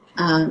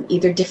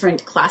 either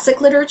different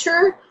classic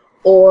literature,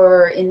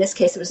 or in this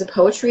case it was a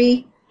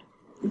poetry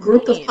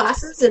group of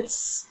classes.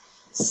 It's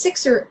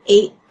 6 or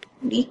 8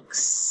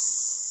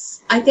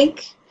 weeks, I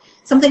think,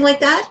 something like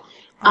that.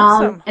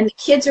 Awesome. And the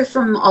kids are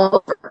from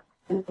all over.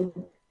 The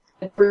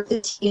group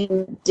the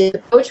team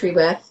did poetry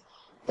with,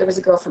 there was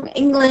a girl from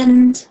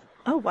England.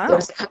 Oh, wow. There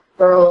was a couple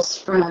girls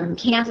from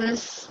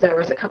Kansas. There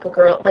was a couple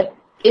girls,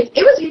 it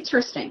was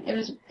interesting. It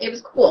was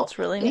cool. That's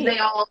really neat. They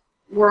all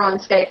were on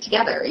Skype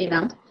together, you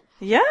know.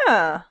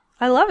 Yeah,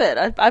 I love it.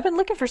 I've been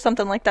looking for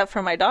something like that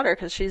for my daughter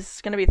because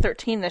she's going to be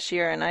 13 this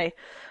year, and I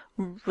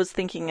was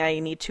thinking I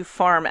need to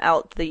farm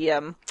out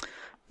the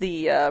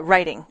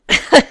writing.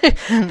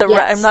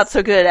 I'm not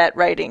so good at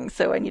writing,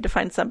 so I need to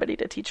find somebody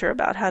to teach her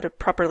about how to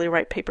properly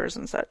write papers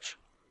and such.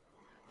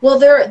 Well,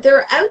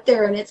 they're out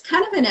there, and it's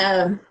kind of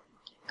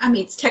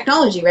it's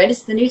technology, right?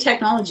 It's the new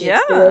technology.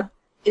 Yeah.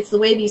 It's the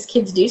way these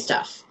kids do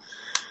stuff.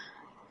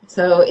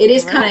 So it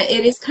is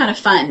kind of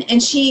fun.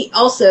 And she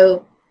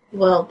also,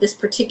 this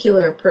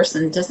particular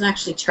person doesn't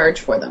actually charge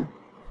for them.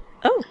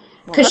 Oh.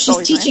 Because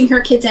she's teaching her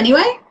kids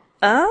anyway.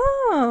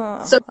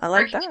 Oh. So I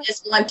like that.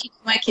 I'm teaching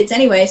my kids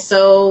anyway,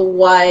 so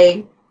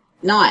why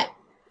not?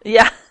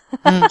 Yeah.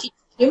 Teach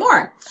you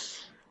more.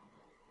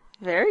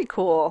 Very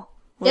cool.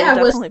 We'll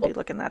definitely be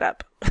looking that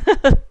up.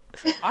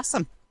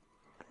 Awesome.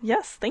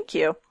 Yes, thank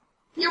you.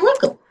 You're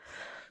welcome.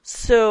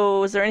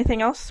 So, is there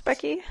anything else,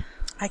 Becky?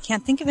 I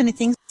can't think of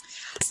anything.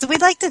 So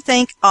we'd like to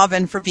thank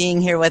Aubin for being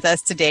here with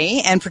us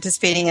today and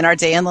participating in our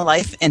Day in the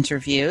Life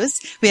interviews.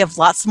 We have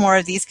lots more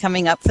of these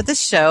coming up for the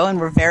show, and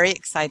we're very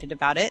excited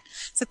about it.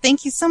 So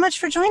thank you so much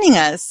for joining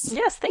us.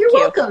 Yes, thank You're you.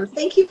 welcome.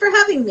 Thank you for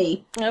having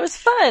me. It was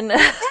fun.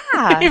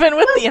 Yeah. Even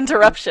with the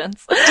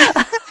interruptions.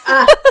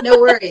 No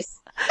worries.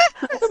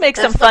 We'll make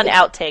some fun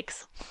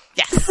outtakes.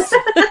 Yes.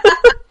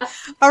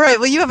 All right.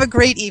 Well, you have a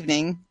great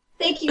evening.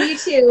 Thank you. You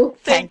too.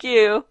 Thank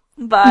you.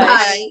 Bye.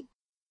 Bye.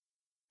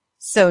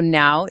 So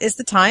now is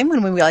the time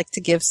when we like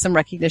to give some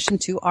recognition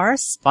to our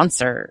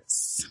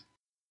sponsors.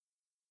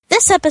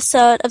 This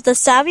episode of the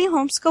Savvy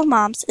Homeschool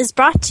Moms is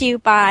brought to you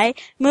by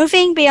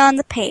Moving Beyond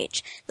the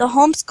Page, the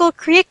homeschool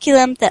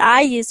curriculum that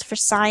I use for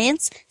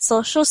science,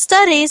 social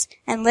studies,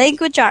 and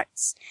language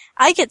arts.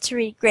 I get to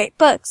read great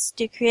books,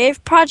 do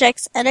creative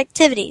projects and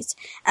activities,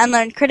 and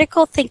learn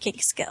critical thinking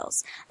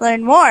skills.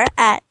 Learn more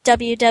at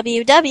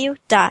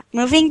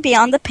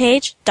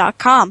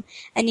www.movingbeyondthepage.com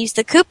and use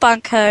the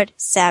coupon code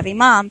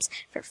SAVVYMOMS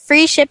for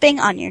free shipping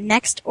on your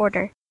next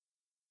order.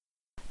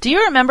 Do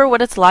you remember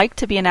what it's like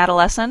to be an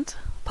adolescent?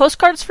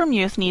 Postcards from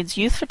Youth needs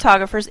youth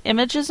photographers'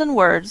 images and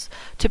words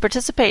to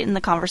participate in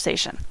the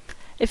conversation.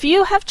 If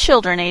you have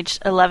children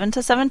aged 11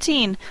 to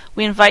 17,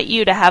 we invite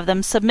you to have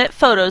them submit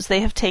photos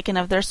they have taken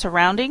of their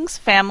surroundings,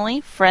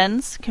 family,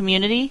 friends,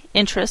 community,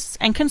 interests,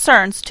 and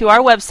concerns to our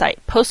website,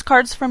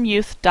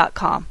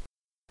 postcardsfromyouth.com.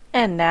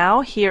 And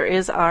now, here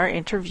is our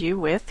interview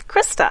with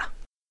Krista.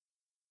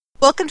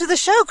 Welcome to the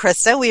show,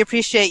 Krista. We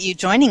appreciate you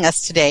joining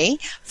us today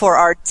for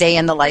our Day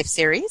in the Life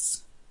series.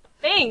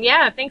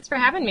 Thanks for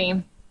having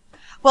me.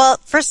 Well,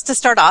 first to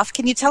start off,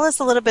 can you tell us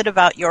a little bit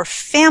about your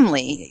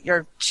family,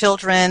 your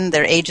children,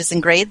 their ages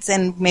and grades,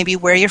 and maybe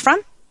where you're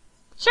from?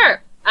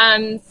 Sure.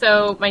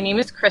 So my name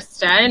is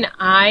Krista, and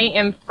I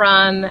am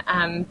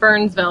from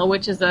Burnsville,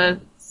 which is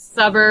a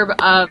suburb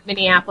of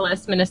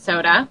Minneapolis,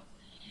 Minnesota.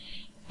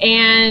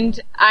 And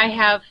I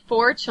have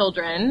 4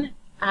 children,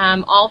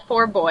 all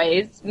 4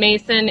 boys.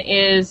 Mason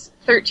is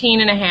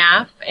 13 and a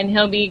half, and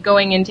he'll be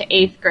going into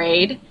 8th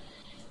grade.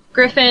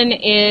 Griffin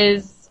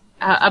is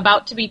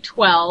about to be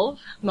 12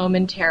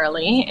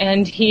 momentarily,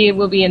 and he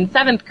will be in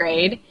 7th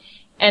grade.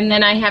 And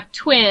then I have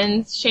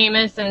twins,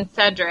 Seamus and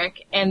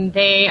Cedric, and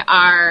they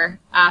are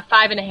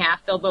 5 and a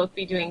half. They'll both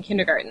be doing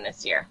kindergarten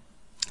this year.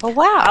 Oh,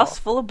 wow. House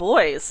full of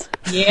boys.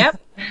 Yep.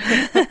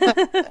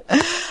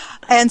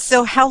 And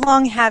so how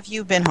long have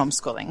you been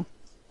homeschooling?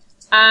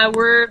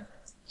 We're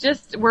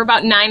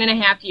about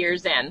 9.5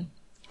 years in.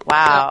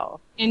 Wow.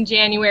 So in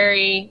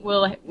January,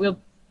 we'll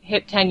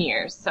hit 10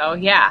 years. So,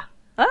 yeah.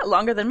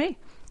 Longer than me.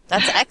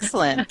 That's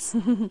excellent.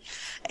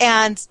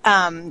 And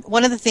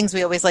one of the things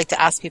we always like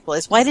to ask people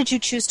is, why did you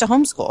choose to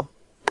homeschool?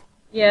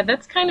 Yeah,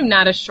 that's kind of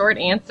not a short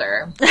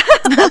answer.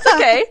 That's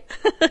okay.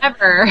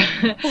 Ever.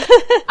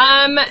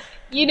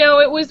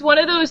 It was one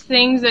of those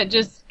things that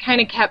just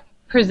kind of kept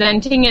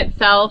presenting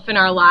itself in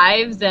our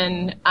lives,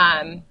 and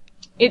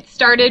it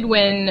started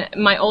when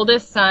my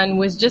oldest son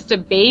was just a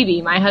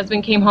baby. My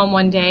husband came home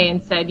one day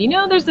and said,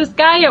 there's this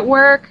guy at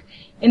work,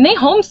 and they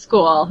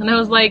homeschool. And I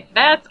was like,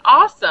 that's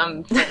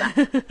awesome for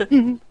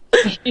them.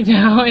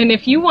 And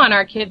if you want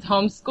our kids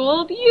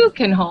homeschooled, you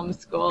can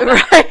homeschool them.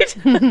 Right.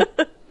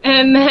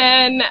 And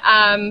then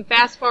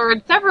fast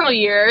forward several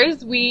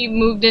years, we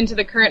moved into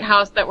the current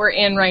house that we're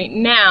in right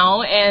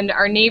now, and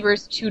our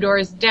neighbors 2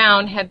 doors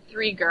down had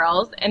 3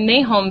 girls, and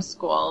they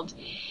homeschooled.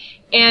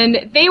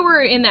 And they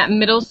were in that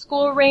middle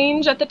school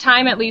range at the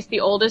time, at least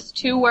the oldest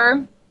 2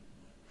 were.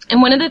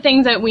 And one of the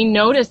things that we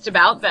noticed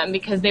about them,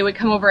 because they would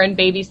come over and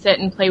babysit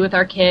and play with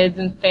our kids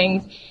and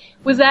things,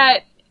 was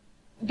that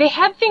they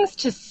had things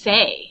to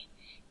say.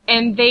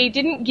 And they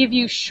didn't give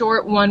you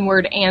short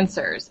one-word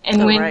answers.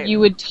 And when you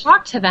would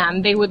talk to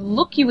them, they would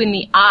look you in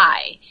the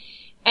eye.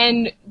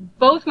 And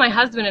both my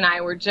husband and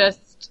I were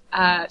just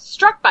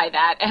struck by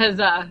that as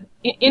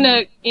in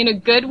a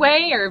good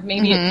way, or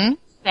maybe it's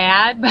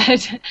sad,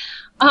 but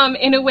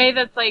in a way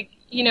that's like,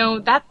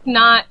 that's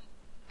not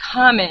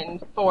common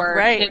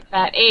for kids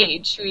that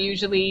age, who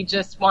usually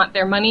just want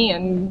their money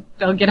and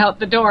they'll get out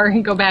the door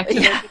and go back to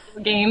their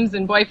games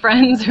and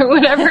boyfriends or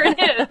whatever it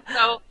is.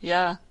 So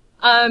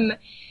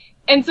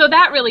and so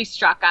that really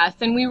struck us,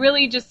 and we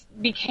really just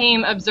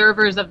became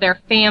observers of their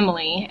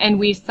family, and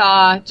we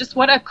saw just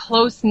what a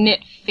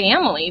close-knit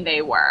family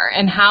they were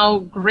and how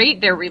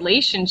great their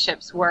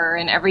relationships were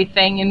and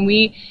everything, and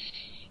we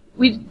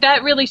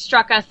that really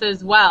struck us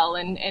as well,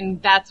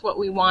 and that's what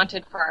we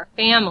wanted for our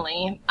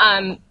family.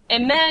 And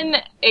then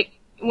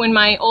when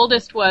my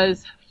oldest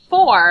was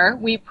 4,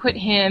 we put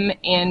him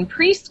in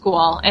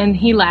preschool, and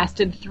he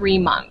lasted 3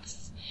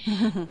 months.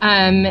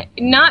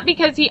 Not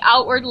because he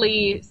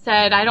outwardly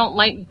said, I don't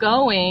like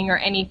going or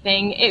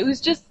anything. It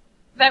was just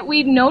that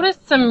we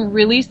noticed some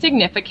really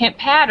significant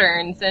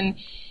patterns. And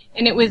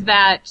it was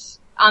that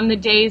on the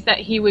days that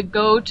he would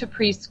go to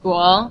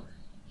preschool,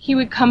 he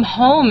would come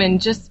home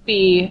and just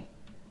be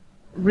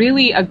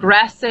really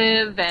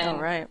aggressive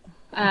and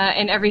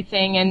and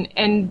everything.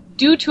 And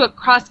due to a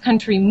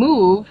cross-country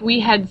move, we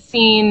had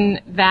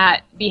seen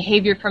that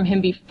behavior from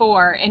him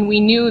before, and we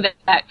knew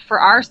that for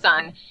our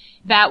son,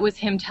 that was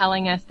him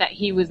telling us that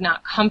he was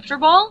not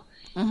comfortable,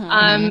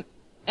 and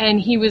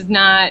he was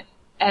not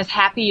as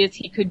happy as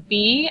he could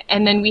be.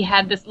 And then we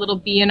had this little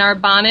bee in our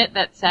bonnet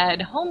that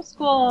said,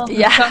 homeschool.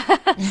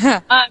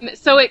 Yeah.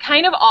 So it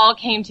kind of all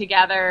came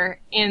together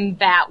in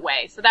that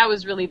way. So that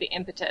was really the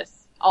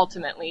impetus,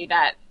 ultimately,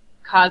 that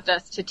caused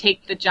us to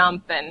take the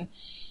jump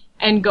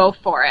and go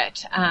for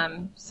it.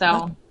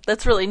 So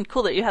that's really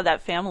cool that you had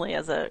that family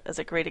as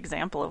a great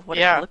example of what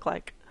it would look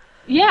like.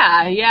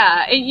 Yeah.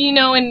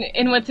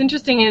 And what's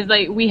interesting is,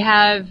 like, we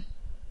have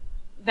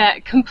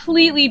that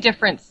completely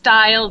different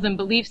styles and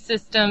belief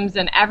systems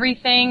and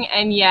everything,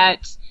 and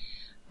yet,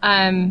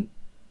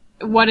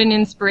 what an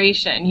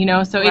inspiration,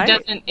 So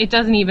it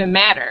doesn't even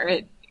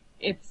matter.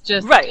 It's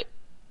just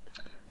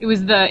It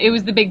was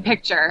the big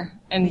picture,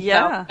 and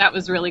so that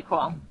was really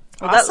cool.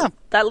 Well, awesome.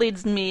 That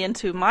leads me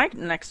into my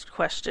next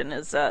question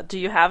is, do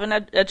you have an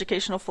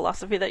educational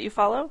philosophy that you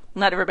follow?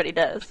 Not everybody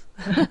does.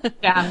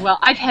 Yeah, well,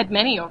 I've had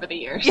many over the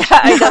years. Yeah,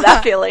 I know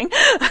that feeling.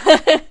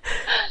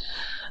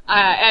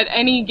 At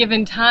any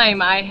given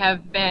time, I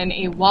have been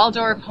a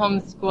Waldorf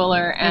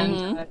homeschooler,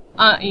 and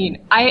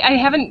I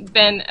haven't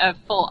been a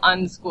full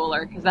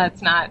unschooler because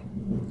that's not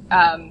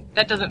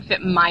that doesn't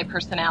fit my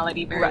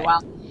personality very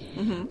well.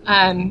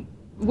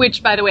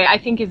 Which, by the way, I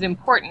think is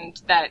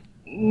important. That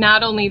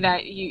not only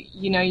that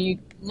you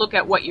look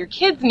at what your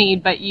kids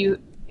need, but you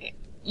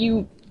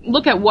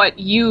look at what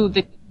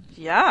the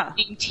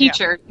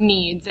teacher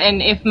needs.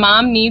 And if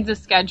mom needs a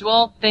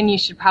schedule, then you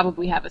should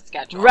probably have a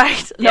schedule.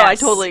 Right. No, I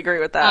totally agree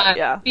with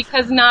that.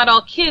 Because not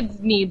all kids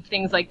need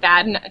things like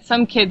that. And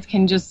some kids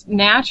can just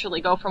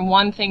naturally go from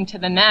one thing to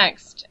the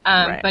next.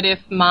 But if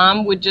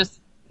mom would just,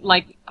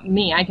 like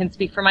me, I can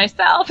speak for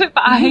myself. If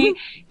I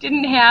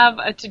didn't have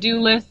a to-do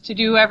list to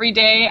do every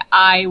day,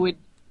 I would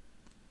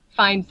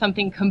find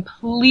something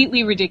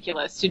completely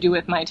ridiculous to do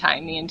with my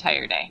time the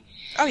entire day.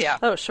 Oh, yeah.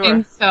 Oh, sure.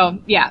 And so,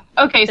 yeah.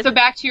 Okay, so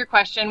back to your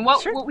question.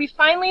 What we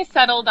finally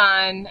settled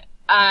on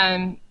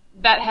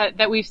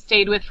that we've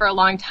stayed with for a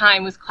long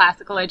time was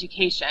classical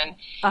education.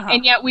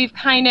 And yet we've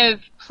kind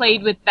of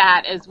played with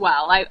that as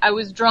well. I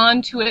was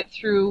drawn to it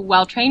through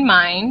Well-Trained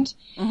Mind.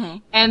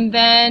 And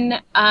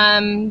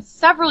then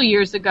several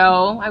years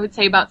ago, I would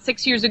say about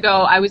 6 years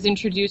ago, I was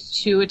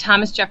introduced to a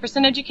Thomas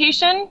Jefferson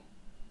education.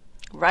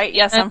 Right,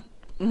 yes.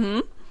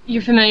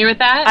 You're familiar with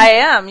that? I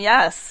am,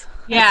 yes.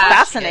 Yeah. It's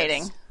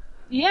fascinating. Yes.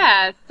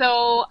 Yeah,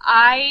 so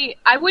I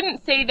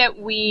wouldn't say that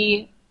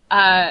we're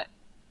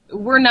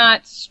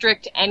not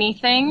strict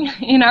anything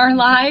in our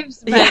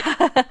lives,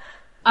 but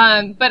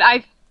but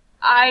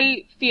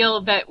I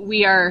feel that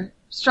we are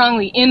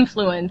strongly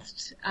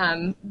influenced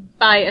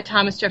by a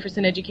Thomas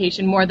Jefferson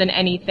education more than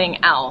anything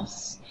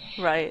else.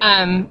 Right.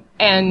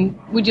 And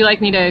would you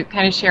like me to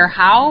kind of share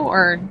how,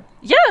 or?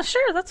 Yeah,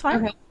 sure, that's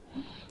fine. Okay.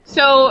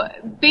 So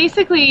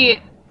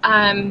basically,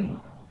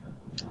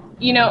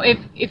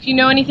 if you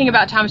know anything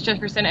about Thomas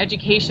Jefferson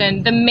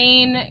education, the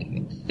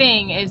main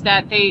thing is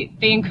that they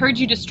encourage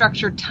you to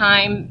structure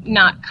time,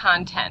 not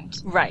content.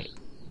 Right.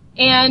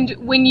 And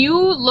when you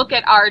look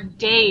at our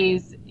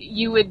days,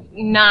 you would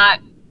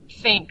not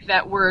think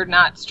that we're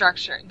not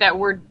structured, that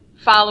we're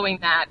following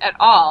that at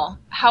all.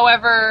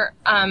 However,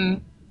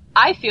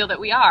 I feel that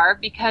we are,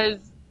 because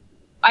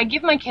I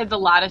give my kids a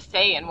lot of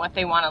say in what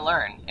they want to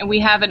learn, and we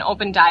have an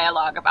open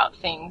dialogue about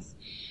things.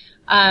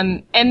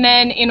 And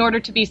then in order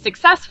to be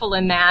successful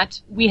in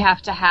that, we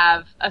have to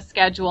have a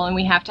schedule, and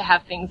we have to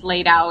have things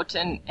laid out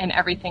and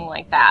everything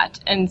like that.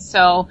 And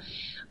so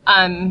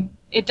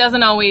it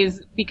doesn't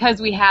always,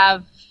 because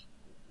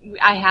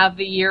I have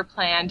the year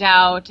planned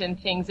out and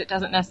things, it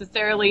doesn't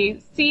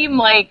necessarily seem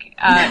like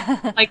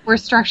like we're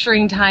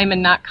structuring time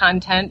and not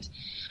content.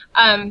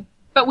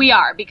 But we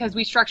are, because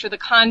we structure the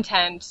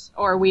content,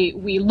 or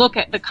we look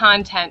at the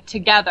content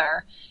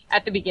together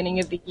at the beginning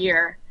of the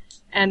year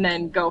and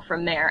then go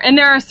from there. And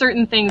there are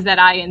certain things that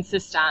I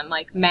insist on,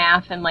 like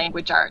math and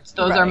language arts.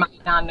 Those are my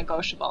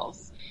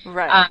non-negotiables.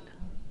 Right.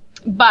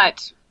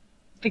 But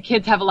the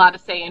kids have a lot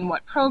of say in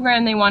what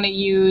program they want to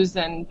use,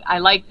 and I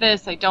like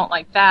this, I don't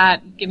like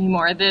that, give me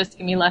more of this,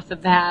 give me less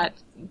of that,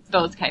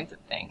 those kinds of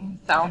things.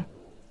 So,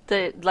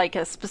 like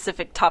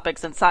specific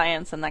topics in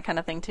science and that kind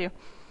of thing too?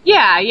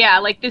 Yeah.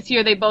 Like this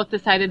year they both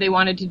decided they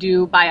wanted to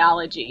do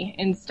biology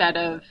instead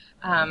of,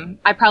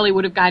 I probably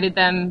would have guided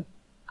them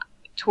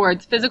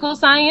towards physical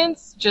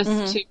science,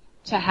 just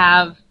to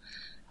have,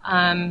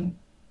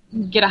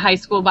 get a high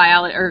school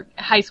biology or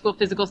high school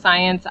physical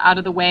science out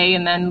of the way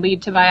and then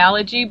lead to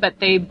biology, but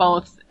they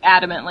both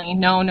adamantly,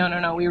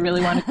 no, we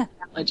really want to do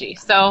biology.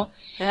 So,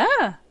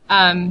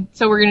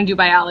 so we're going to do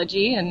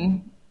biology,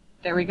 and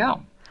there we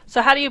go.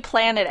 So how do you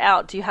plan it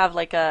out? Do you have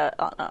like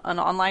an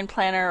online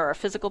planner or a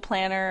physical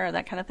planner or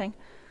that kind of thing?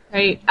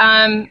 Right.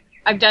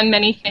 I've done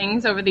many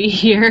things over the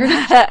years.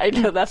 I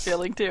know that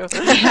feeling too.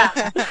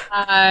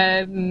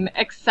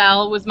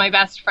 Excel was my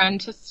best friend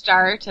to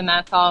start, and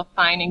that's all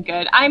fine and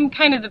good. I'm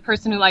kind of the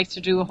person who likes to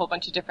do a whole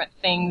bunch of different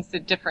things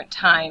at different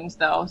times,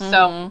 though.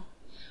 So,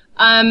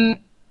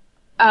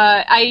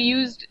 I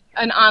used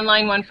an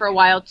online one for a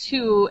while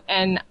too,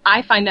 and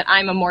I find that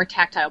I'm a more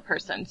tactile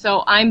person.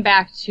 So I'm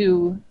back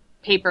to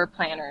paper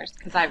planners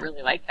because I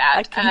really like that.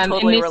 I can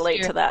totally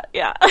relate to that.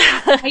 Yeah.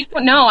 I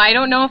don't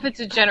know if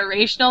it's a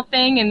generational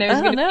thing, and there's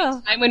going to be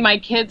a time when my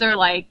kids are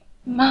like,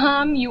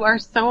 "Mom, you are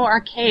so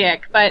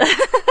archaic," but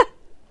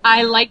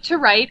I like to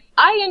write.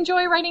 I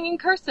enjoy writing in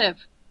cursive.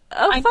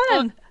 Oh,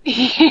 fun.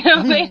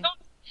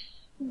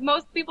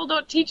 Most people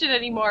don't teach it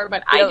anymore,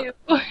 but I do.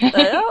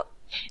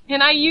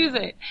 And I use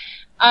it.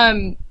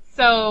 I've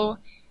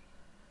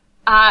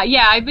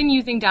been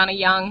using Donna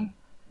Young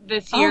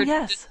this year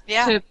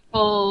to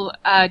pull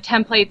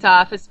templates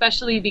off,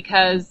 especially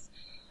because,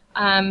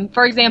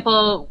 for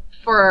example,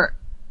 for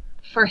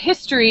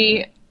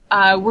history,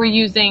 we're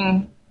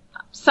using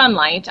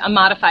Sunlight, a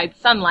modified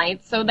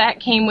Sunlight, so that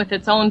came with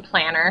its own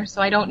planner,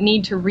 so I don't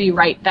need to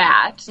rewrite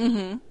that.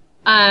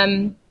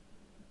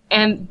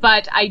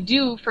 But I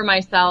do, for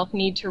myself,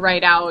 need to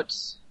write out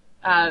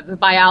the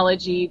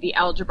biology, the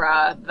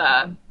algebra,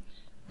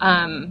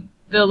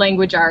 the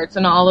language arts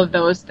and all of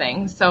those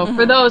things. So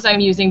for those, I'm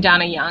using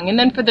Donna Young. And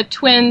then for the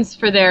twins,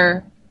 for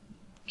their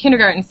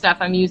kindergarten stuff,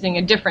 I'm using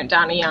a different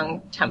Donna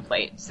Young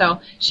template. So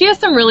she has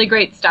some really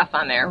great stuff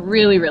on there.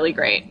 Really, really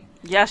great.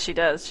 Yeah, she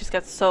does. She's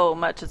got so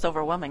much, it's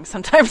overwhelming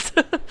sometimes.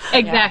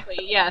 Exactly,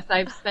 yes.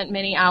 I've spent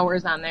many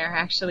hours on there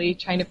actually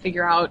trying to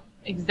figure out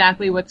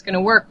exactly what's going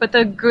to work. But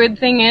the good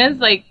thing is,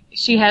 like,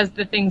 she has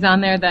the things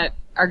on there that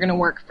are going to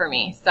work for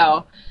me.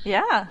 So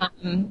yeah,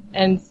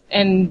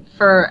 and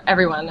for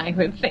everyone, I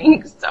would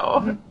think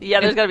so. Yeah,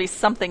 there's got to be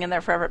something in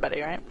there for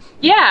everybody, right?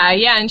 Yeah,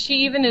 and she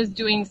even is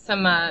doing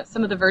some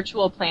of the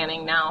virtual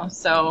planning now,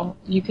 so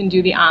you can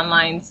do the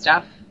online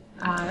stuff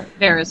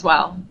there as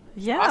well.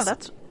 Yeah,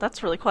 awesome.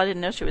 That's really cool. I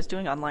didn't know she was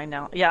doing online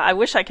now. Yeah, I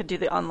wish I could do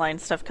the online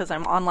stuff because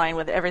I'm online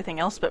with everything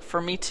else. But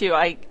for me too,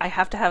 I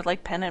have to have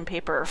like pen and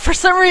paper. For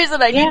some reason,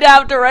 I need to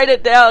have to write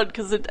it down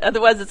because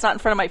otherwise it's not in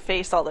front of my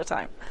face all the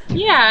time.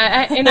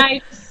 Yeah,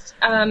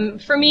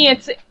 for me,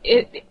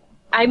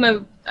 I'm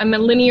a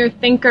linear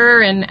thinker,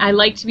 and I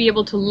like to be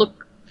able to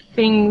look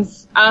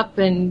things up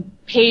and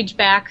page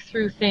back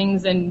through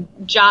things and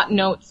jot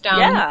notes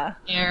down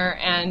there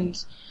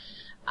and.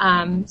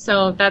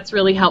 So that's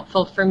really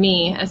helpful for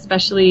me,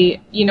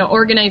 especially,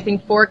 organizing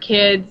 4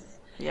 kids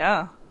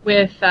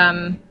with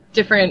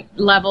different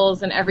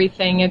levels and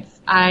everything.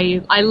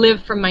 I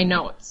live from my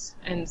notes,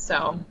 and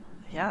so.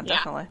 Yeah,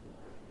 definitely.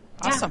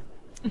 Awesome.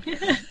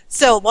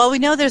 So while we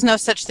know there's no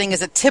such thing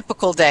as a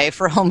typical day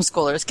for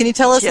homeschoolers, can you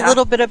tell us a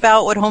little bit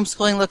about what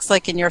homeschooling looks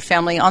like in your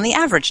family on the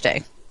average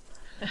day?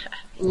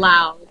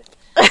 Loud.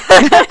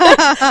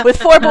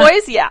 With 4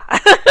 boys, yeah.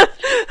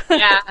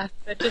 Yeah,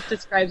 that just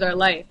describes our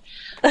life.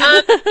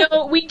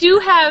 So we do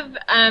have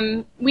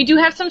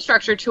some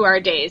structure to our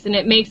days, and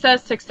it makes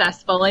us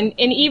successful. And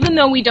even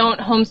though we don't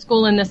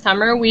homeschool in the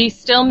summer, we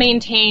still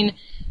maintain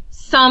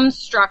some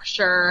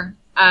structure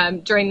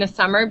during the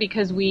summer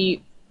because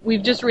we've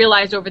just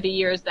realized over the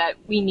years that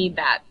we need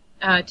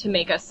that to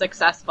make us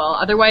successful.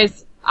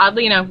 Otherwise,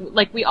 oddly enough,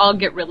 like, we all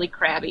get really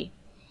crabby,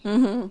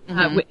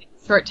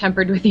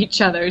 short-tempered with each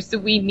other. So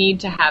we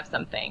need to have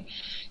something.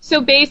 So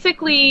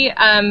basically,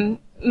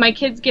 my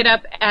kids get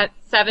up at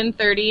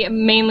 7:30,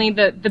 mainly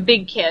the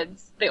big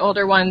kids. The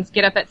older ones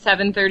get up at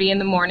 7:30 in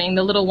the morning.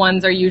 The little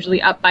ones are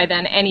usually up by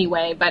then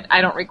anyway, but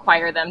I don't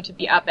require them to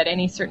be up at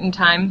any certain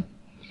time.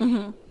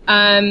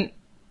 And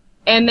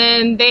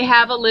then they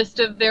have a list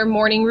of their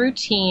morning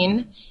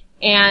routine,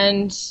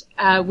 and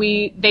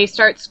they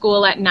start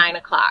school at 9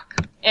 o'clock.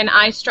 And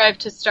I strive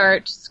to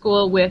start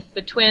school with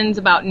the twins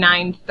about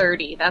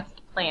 9:30. That's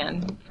the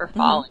plan for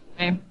fall.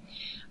 Okay?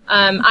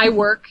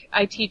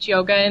 I teach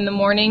yoga in the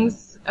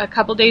mornings a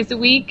couple days a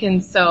week,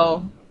 and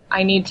so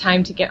I need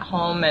time to get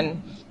home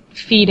and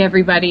feed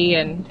everybody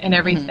and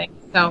everything.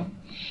 So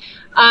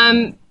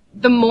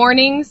the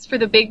mornings for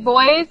the big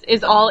boys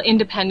is all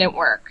independent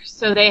work.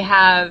 So they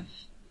have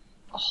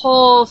a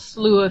whole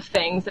slew of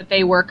things that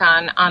they work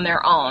on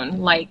their own,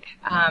 like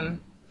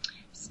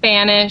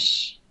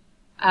Spanish.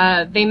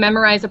 They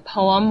memorize a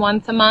poem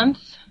once a month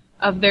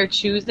of their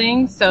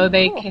choosing, so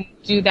they can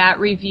do that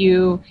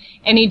review.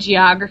 Any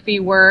geography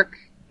work.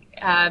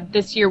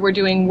 This year we're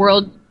doing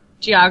world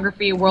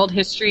geography, world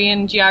history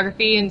and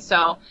geography, and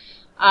so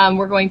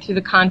we're going through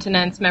the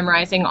continents,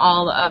 memorizing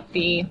all of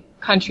the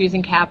countries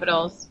and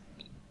capitals.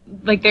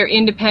 Like their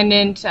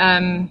independent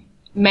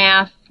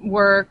math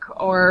work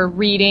or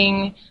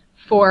reading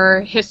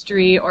for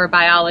history or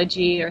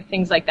biology or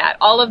things like that.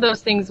 All of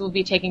those things will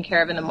be taken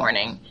care of in the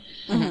morning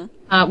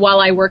while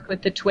I work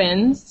with the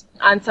twins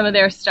on some of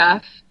their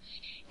stuff.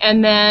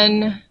 And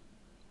then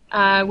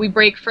we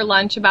break for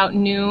lunch about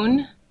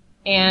noon.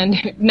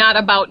 And not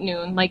about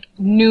noon, like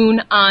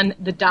noon on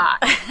the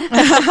dot.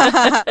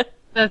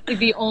 That's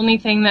the only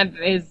thing that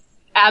is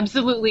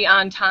absolutely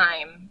on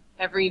time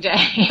every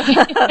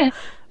day.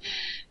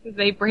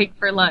 They break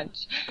for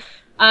lunch.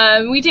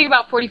 We take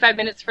about 45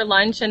 minutes for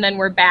lunch, and then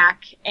we're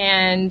back.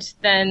 And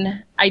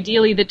then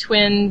ideally the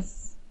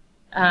twins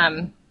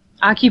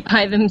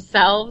occupy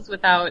themselves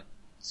without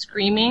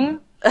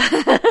screaming.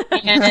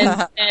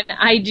 and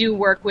I do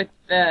work with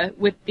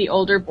the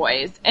older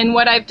boys. And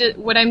what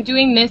I'm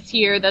doing this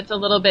year that's a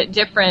little bit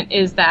different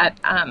is that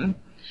I'm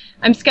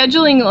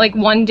scheduling like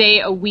 1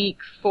 day a week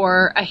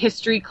for a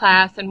history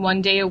class and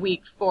 1 day a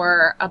week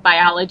for a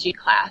biology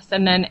class,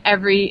 and then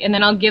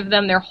I'll give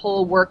them their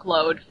whole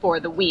workload for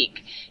the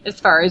week as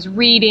far as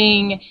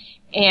reading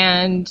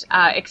and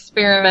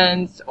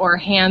experiments or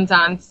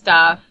hands-on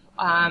stuff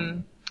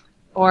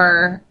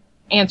or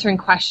answering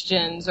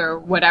questions or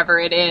whatever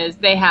it is.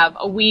 They have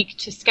a week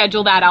to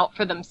schedule that out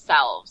for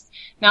themselves.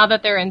 Now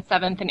that they're in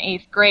 7th and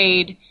 8th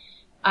grade,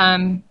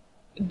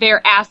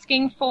 they're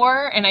asking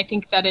for, and I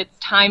think that it's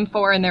time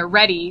for, and they're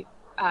ready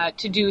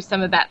to do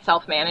some of that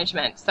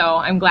self-management. So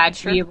I'm glad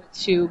to be able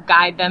to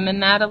guide them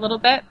in that a little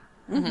bit.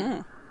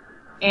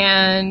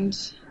 And,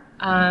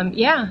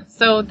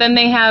 so then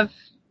they have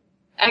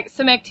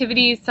some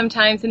activities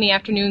sometimes in the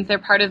afternoons. They're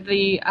part of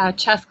the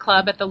chess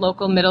club at the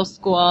local middle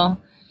school.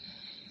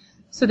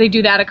 So they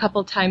do that a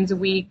couple times a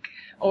week,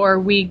 or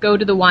we go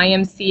to the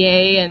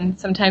YMCA, and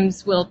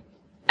sometimes we'll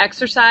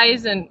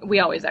exercise, and we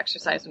always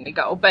exercise when we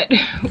go, but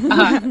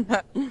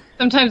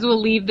sometimes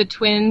we'll leave the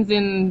twins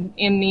in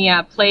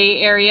the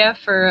play area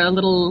for a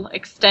little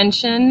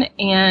extension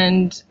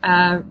and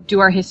do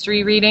our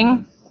history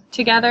reading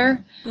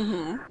together.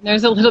 Mm-hmm.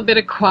 There's a little bit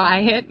of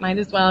quiet. Might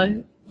as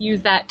well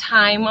use that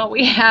time while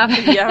we have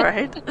it. Yeah,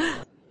 right.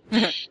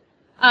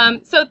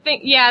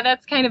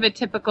 That's kind of a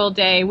typical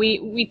day.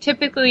 We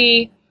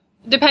typically,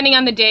 depending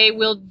on the day,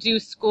 we'll do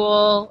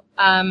school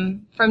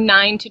from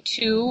 9 to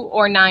 2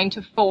 or 9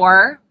 to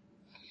 4.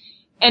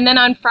 And then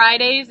on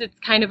Fridays, it's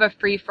kind of a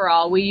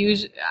free-for-all.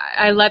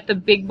 I let the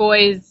big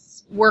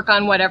boys work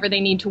on whatever they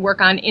need to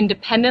work on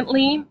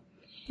independently.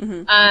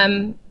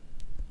 Mm-hmm.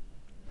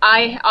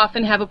 I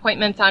often have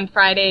appointments on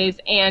Fridays,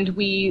 and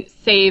we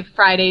save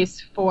Fridays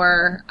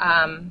for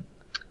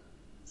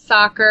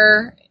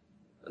soccer.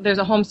 There's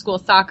a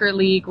homeschool soccer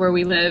league where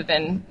we live,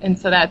 and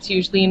so that's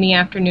usually in the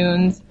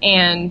afternoons,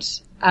 and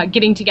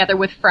getting together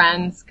with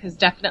friends, because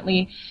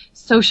definitely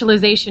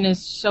socialization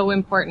is so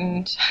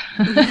important.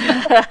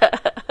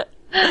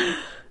 The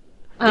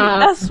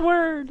S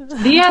word.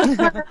 The S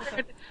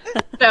word.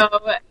 So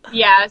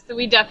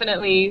we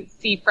definitely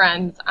see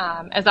friends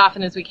as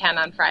often as we can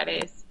on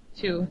Fridays,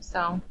 too.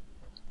 So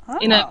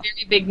in a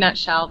very big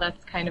nutshell,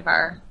 that's kind of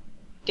our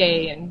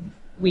day and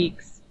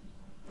weeks.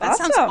 That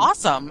sounds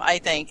awesome, I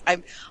think.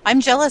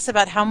 I'm jealous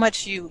about how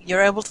much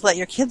you're able to let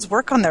your kids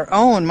work on their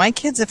own. My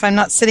kids, if I'm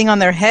not sitting on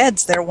their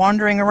heads, they're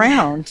wandering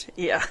around.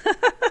 Yeah.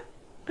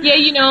 Yeah,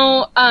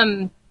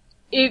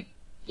 if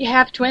you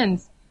have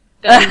twins.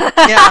 Then,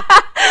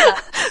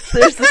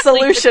 there's the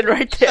solution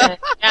right there.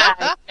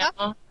 Yeah,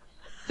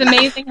 it's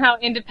amazing how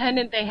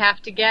independent they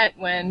have to get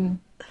when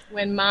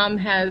mom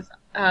has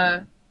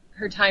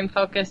her time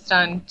focused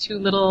on 2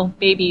 little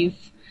babies.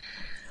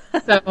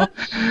 So.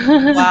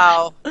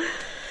 Wow.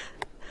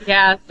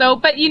 Yeah,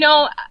 but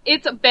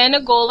it's been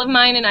a goal of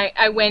mine, and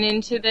I went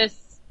into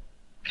this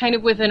kind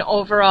of with an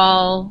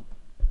overall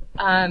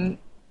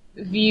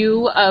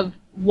view of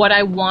what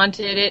I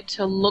wanted it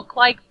to look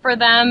like for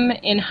them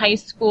in high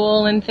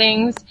school and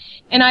things,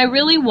 and I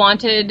really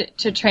wanted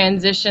to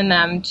transition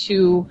them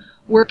to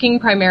working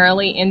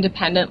primarily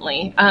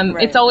independently.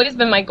 Right. It's always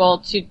been my goal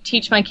to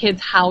teach my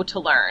kids how to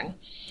learn.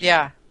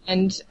 Yeah.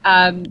 And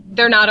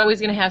they're not always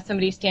going to have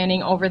somebody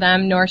standing over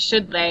them, nor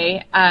should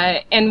they.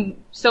 And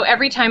so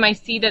every time I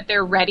see that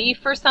they're ready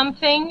for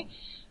something,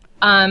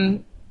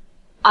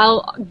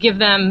 I'll give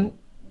them,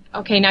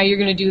 okay, now you're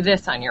going to do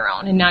this on your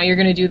own, and now you're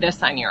going to do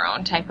this on your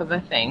own, type of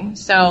a thing.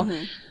 So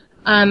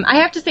I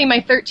have to say my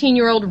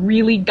 13-year-old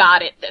really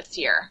got it this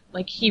year.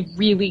 Like, he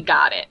really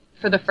got it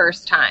for the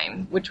first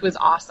time, which was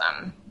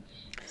awesome.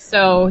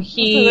 So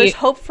there's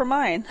hope for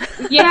mine.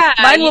 Yeah.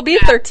 Mine will be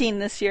 13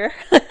 this year.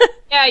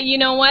 Yeah, you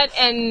know what?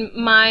 And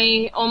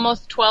my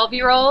almost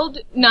 12-year-old,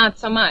 not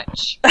so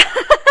much.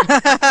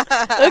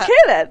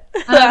 Okay, then.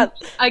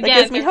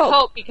 Again, there's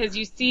hope because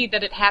you see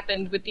that it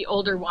happened with the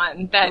older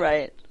one. That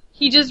right.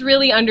 He just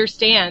really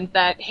understands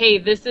that, hey,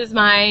 this is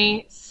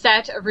my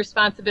set of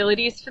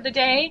responsibilities for the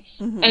day,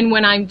 and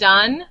when I'm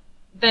done,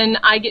 then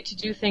I get to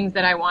do things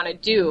that I want to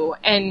do.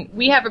 And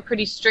we have a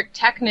pretty strict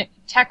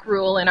tech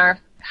rule in our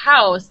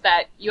house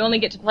that you only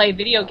get to play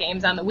video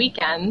games on the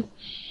weekends.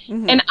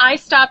 And I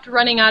stopped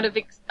running out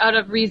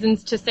of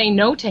reasons to say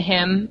no to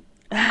him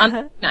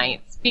on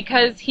nights,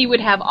 because he would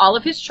have all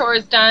of his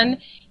chores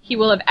done. He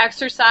will have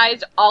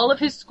exercised. All of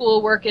his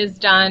schoolwork is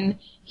done.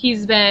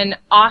 He's been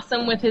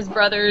awesome with his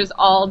brothers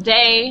all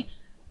day.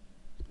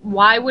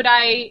 Why would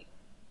I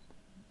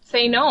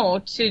say no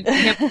to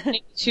him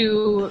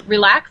to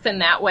relax in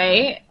that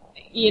way?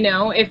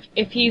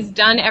 If he's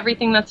done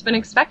everything that's been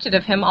expected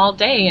of him all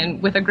day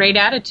and with a great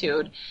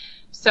attitude.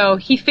 So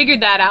he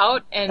figured that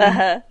out,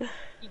 and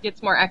he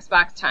gets more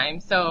Xbox time.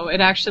 So it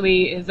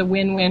actually is a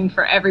win-win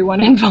for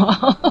everyone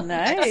involved.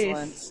 Nice.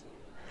 Excellent.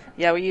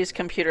 Yeah, we use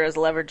computer as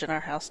leverage in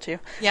our house, too.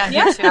 Yeah,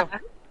 me too.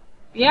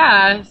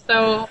 Yeah,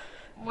 so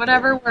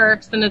whatever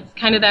works, and it's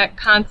kind of that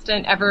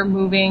constant,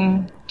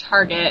 ever-moving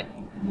target,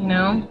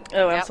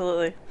 Oh,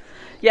 absolutely.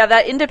 Yeah,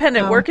 that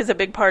independent work is a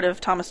big part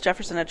of Thomas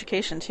Jefferson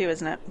education, too,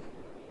 isn't it?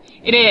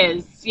 It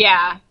is,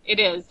 yeah. It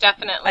is,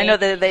 definitely. I know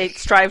that they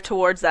strive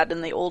towards that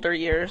in the older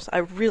years. I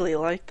really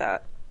like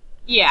that.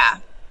 Yeah.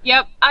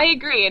 Yep, I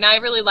agree, and I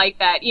really like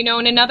that.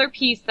 And another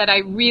piece that I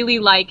really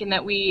like and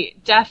that we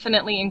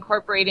definitely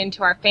incorporate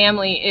into our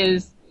family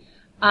is,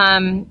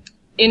 and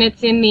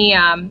it's in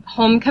the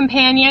Home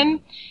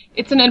Companion.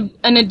 It's an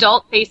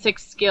adult basic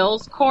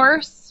skills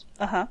course.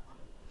 Uh-huh.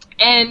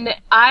 And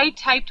I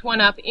typed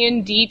one up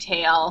in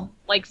detail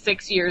like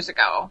 6 years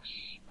ago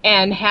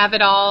and have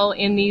it all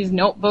in these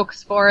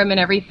notebooks for him and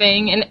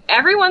everything. And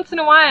every once in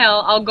a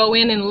while, I'll go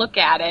in and look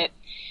at it.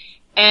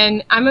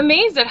 And I'm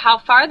amazed at how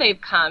far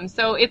they've come.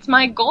 So it's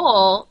my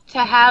goal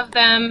to have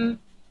them,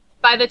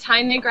 by the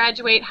time they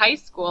graduate high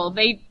school,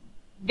 they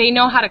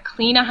know how to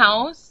clean a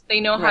house.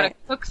 They know how to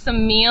cook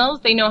some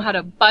meals. They know how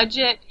to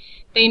budget.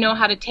 They know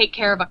how to take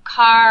care of a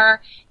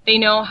car. They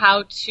know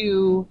how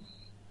to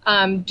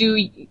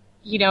do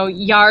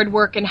yard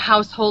work and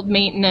household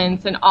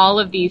maintenance and all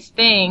of these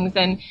things.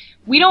 And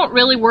we don't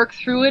really work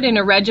through it in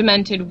a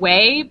regimented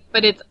way,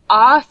 but it's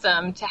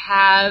awesome to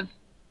have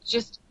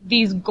just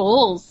these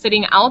goals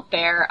sitting out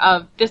there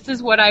of, this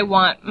is what I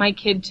want my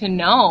kid to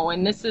know,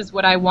 and this is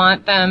what I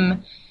want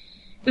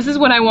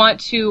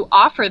to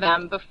offer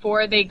them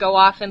before they go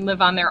off and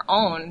live on their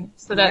own,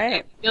 so that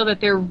they feel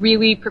that they're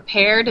really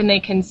prepared and they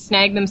can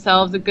snag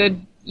themselves a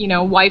good,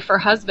 wife or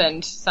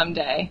husband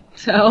someday.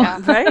 So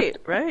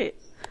Right.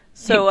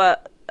 So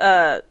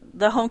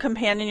the home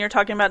companion you're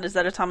talking about, is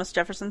that a Thomas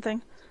Jefferson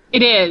thing?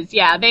 It is,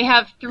 yeah. They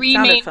have three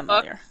main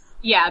familiar. books.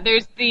 Yeah,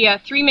 there's the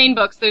three main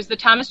books. There's the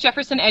Thomas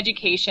Jefferson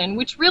Education,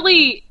 which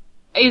really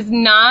is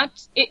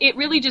not, it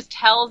really just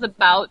tells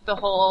about the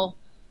whole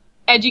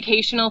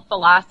educational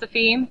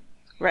philosophy.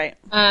 Right.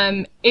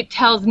 It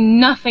tells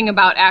nothing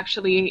about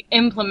actually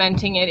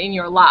implementing it in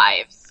your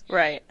lives.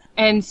 Right.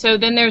 And so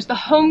then there's the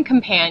Home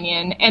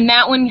Companion, and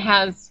that one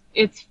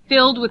it's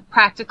filled with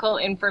practical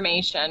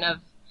information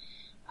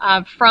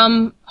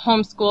from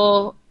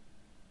homeschool,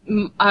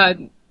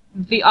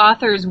 the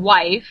author's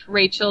wife,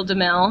 Rachel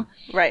DeMille.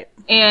 Right.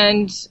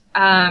 And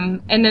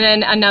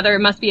then another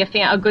must be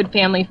a good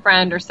family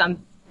friend or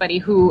somebody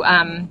who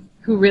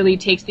really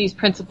takes these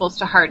principles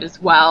to heart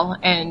as well.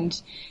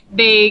 And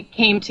they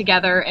came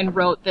together and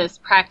wrote this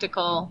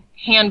practical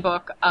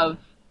handbook of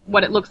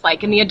what it looks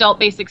like. And the Adult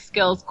Basic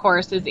Skills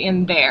course is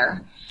in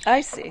there.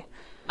 I see.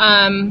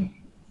 And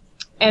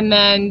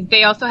then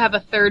they also have a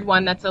third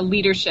one that's a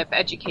leadership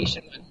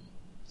education one.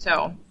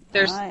 So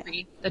there's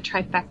three, the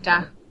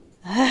trifecta.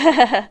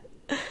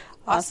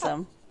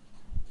 Awesome.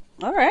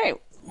 All right.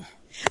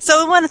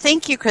 So we want to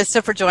thank you,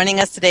 Krista, for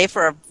joining us today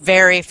for our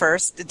very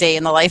first Day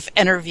in the Life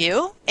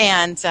interview.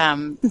 And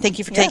thank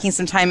you for taking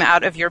some time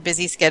out of your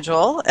busy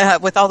schedule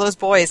with all those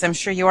boys. I'm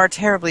sure you are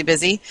terribly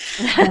busy.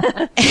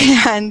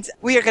 And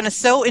we are going to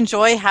so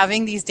enjoy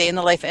having these Day in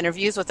the Life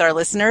interviews with our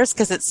listeners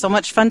because it's so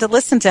much fun to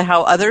listen to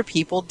how other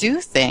people do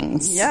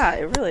things. Yeah,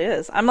 it really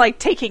is. I'm like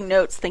taking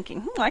notes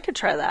thinking, I could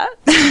try that.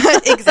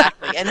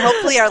 Exactly. And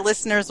hopefully our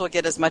listeners will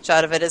get as much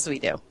out of it as we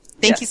do.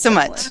 Thank you so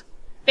much.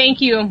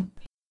 Thank you.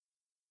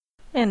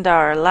 And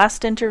our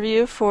last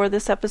interview for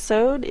this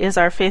episode is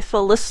our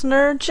faithful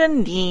listener,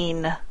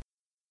 Janine.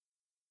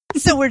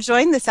 So we're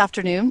joined this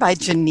afternoon by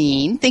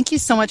Janine. Thank you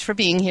so much for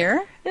being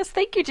here. Yes,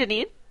 thank you,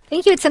 Janine.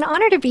 Thank you. It's an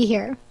honor to be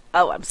here.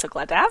 Oh, I'm so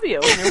glad to have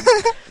you.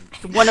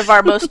 You're one of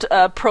our most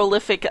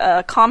prolific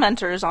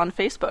commenters on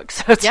Facebook.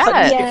 So it's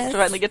fun to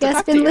finally get to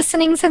talk to you. Yes, been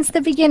listening since the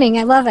beginning.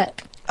 I love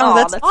it. Oh,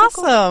 that's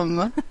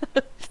awesome.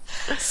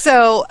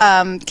 So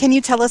can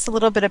you tell us a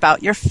little bit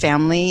about your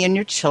family and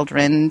your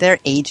children, their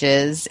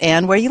ages,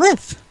 and where you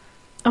live?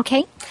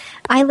 Okay.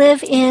 I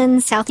live in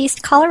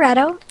southeast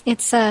Colorado.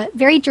 It's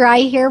very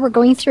dry here. We're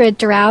going through a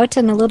drought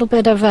and a little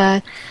bit of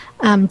a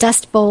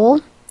dust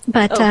bowl.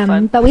 But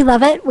we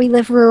love it. We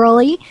live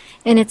rurally,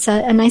 and it's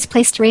a nice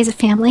place to raise a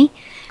family.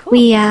 Cool.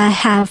 We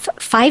have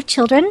 5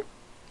 children.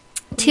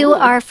 2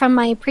 are from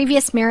my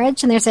previous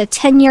marriage, and there's a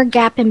 10-year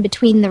gap in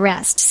between the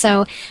rest.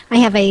 So I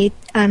have a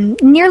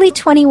nearly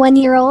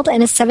 21-year-old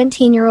and a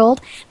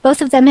 17-year-old.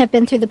 Both of them have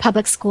been through the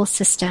public school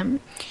system.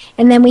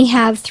 And then we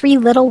have 3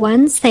 little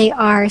ones. They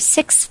are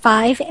 6,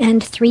 5,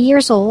 and 3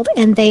 years old,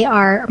 and they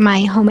are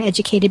my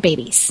home-educated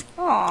babies.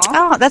 Aww.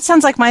 Oh, that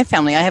sounds like my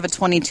family. I have a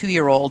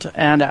 22-year-old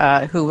and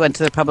who went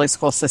to the public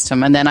school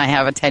system, and then I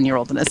have a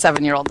 10-year-old and a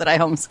 7-year-old that I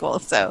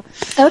homeschool. So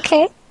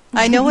okay,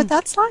 I know what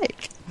that's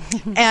like.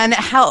 And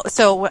how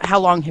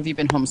long have you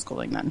been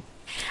homeschooling then?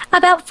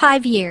 About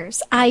 5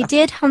 years. I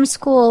did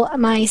homeschool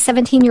my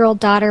 17-year-old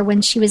daughter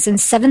when she was in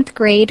 7th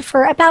grade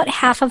for about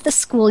half of the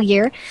school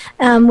year.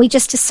 We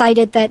just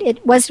decided that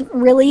it wasn't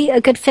really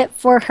a good fit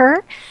for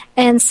her,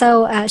 and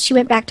so she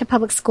went back to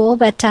public school,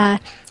 but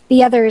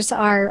the others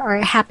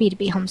are happy to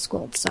be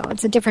homeschooled. So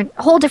it's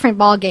a whole different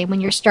ballgame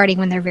when you're starting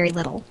when they're very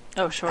little.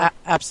 Oh, sure.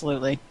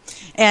 Absolutely.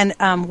 And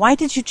why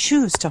did you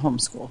choose to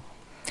homeschool?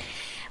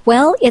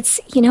 Well,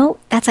 it's,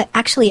 that's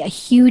actually a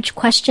huge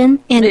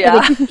question, and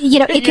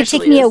it could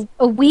take me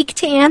a week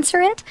to answer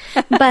it,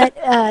 but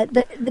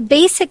the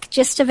basic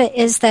gist of it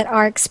is that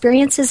our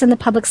experiences in the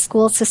public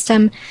school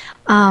system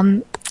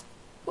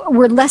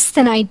were less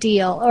than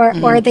ideal,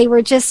 or they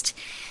were just,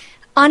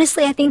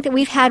 honestly, I think that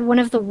we've had one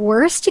of the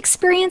worst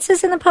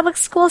experiences in the public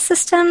school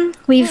system.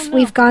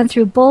 We've gone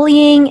through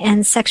bullying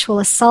and sexual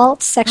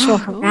assault, sexual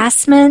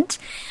harassment.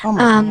 Oh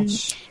my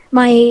gosh.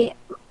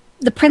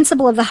 The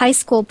principal of the high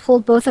school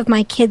pulled both of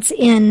my kids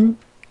in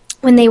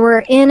when they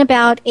were in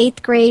about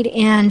 8th grade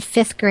and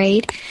 5th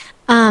grade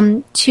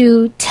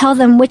to tell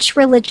them which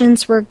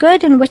religions were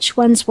good and which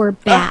ones were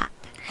bad.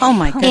 Oh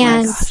my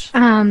goodness.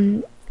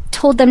 And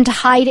told them to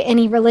hide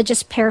any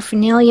religious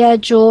paraphernalia,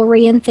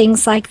 jewelry, and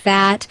things like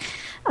that.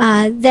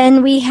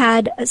 Then we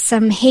had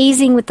some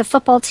hazing with the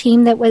football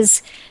team that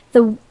was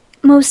the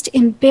most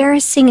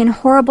embarrassing and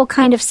horrible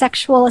kind of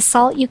sexual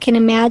assault you can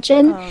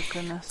imagine. Oh,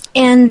 goodness.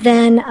 And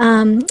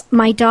then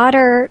my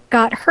daughter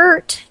got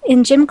hurt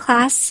in gym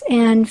class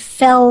and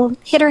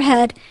hit her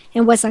head,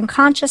 and was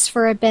unconscious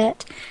for a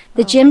bit.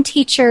 The gym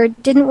teacher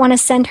didn't want to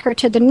send her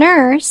to the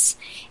nurse,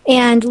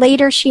 and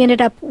later she ended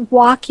up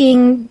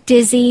walking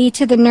dizzy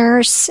to the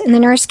nurse, and the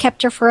nurse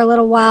kept her for a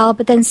little while,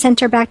 but then sent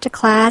her back to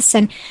class,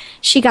 and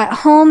she got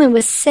home and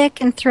was sick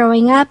and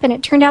throwing up, and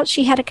it turned out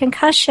she had a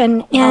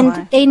concussion,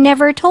 and they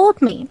never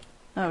told me.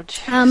 Oh,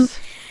 jeez.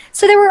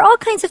 So there were all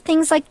kinds of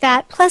things like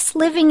that. Plus,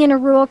 living in a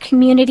rural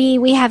community,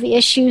 we have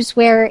issues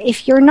where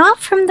if you're not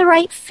from the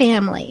right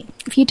family,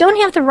 if you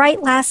don't have the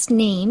right last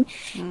name,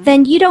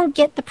 then you don't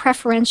get the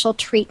preferential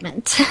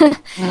treatment.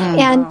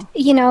 And,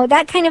 you know,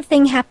 that kind of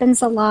thing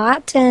happens a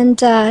lot.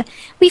 And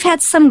we've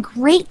had some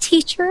great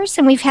teachers,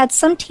 and we've had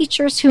some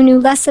teachers who knew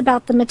less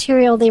about the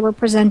material they were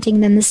presenting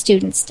than the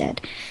students did.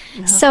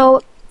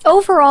 So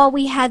overall,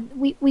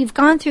 we've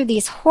gone through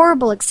these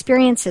horrible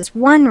experiences,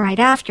 one right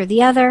after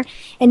the other,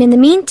 and in the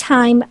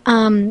meantime,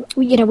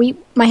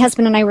 my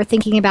husband and I were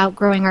thinking about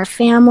growing our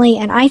family,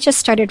 and I just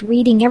started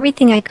reading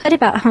everything I could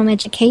about home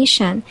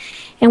education,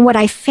 and what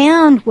I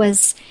found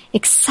was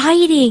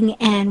exciting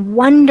and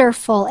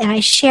wonderful, and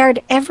I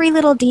shared every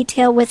little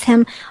detail with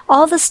him,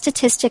 all the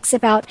statistics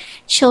about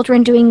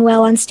children doing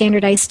well on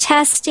standardized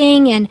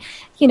testing, and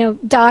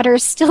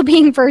daughters still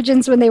being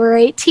virgins when they were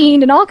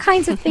 18, and all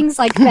kinds of things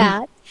like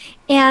that.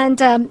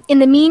 And in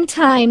the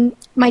meantime,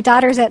 my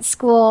daughter's at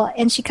school,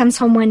 and she comes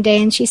home one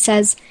day and she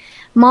says,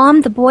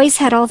 "Mom, the boys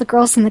had all the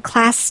girls in the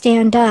class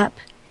stand up,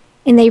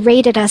 and they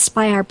rated us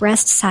by our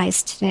breast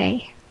size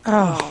today."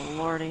 Oh,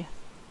 Lordy.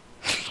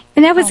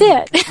 And that was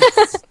it.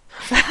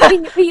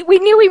 we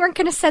knew we weren't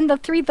going to send the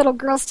 3 little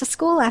girls to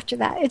school after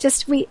that. It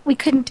just, we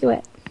couldn't do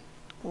it.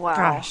 Wow.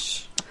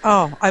 Gosh.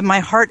 Oh, my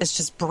heart is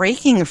just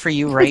breaking for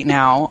you right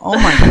now. Oh,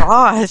 my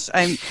gosh.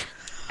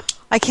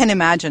 I can't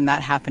imagine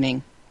that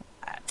happening.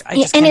 I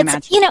just can't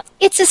imagine.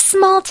 It's a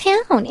small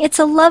town. It's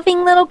a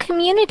loving little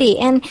community.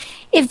 And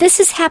if this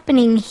is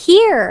happening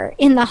here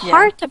in the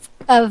heart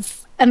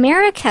of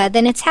America,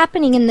 then it's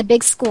happening in the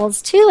big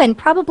schools too, and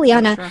probably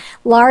on a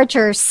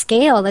larger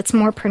scale that's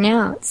more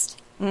pronounced.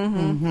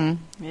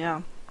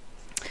 Yeah.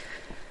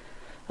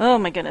 Oh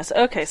my goodness.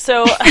 Okay,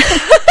 so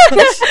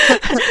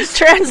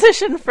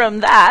transition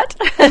from that.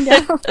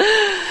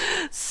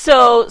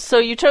 So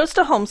you chose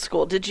to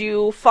homeschool. Did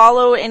you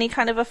follow any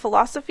kind of a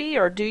philosophy,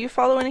 or do you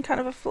follow any kind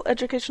of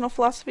educational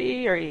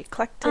philosophy? Or are you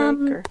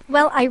eclectic?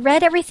 Well, I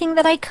read everything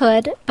that I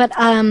could, but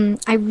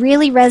I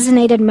really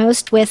resonated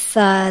most with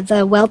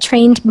the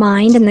well-trained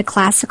mind and the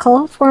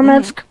classical form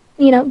of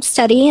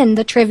study, and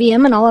the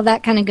trivium and all of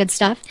that kind of good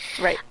stuff.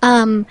 Right.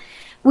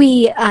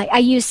 I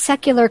use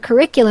secular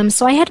curriculum,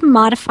 so I had to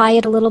modify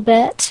it a little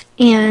bit.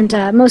 And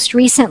most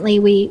recently,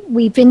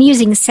 we've been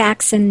using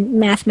Saxon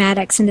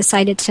mathematics, and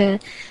decided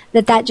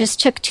that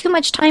just took too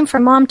much time for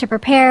Mom to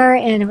prepare,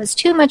 and it was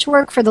too much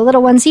work for the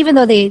little ones. Even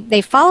though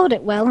they followed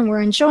it well and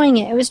were enjoying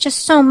it, it was just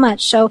so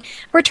much. So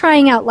we're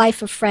trying out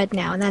Life of Fred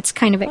now, and that's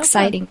kind of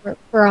exciting.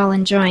 We're all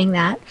enjoying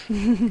that.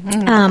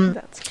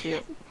 That's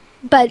cute.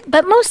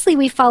 But mostly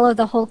we follow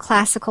the whole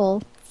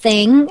classical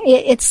thing.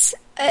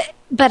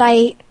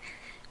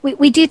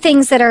 We do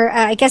things that are,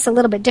 I guess, a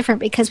little bit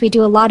different, because we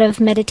do a lot of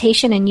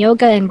meditation and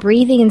yoga and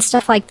breathing and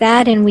stuff like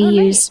that, and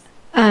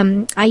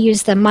I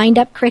use the Mind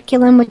Up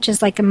curriculum, which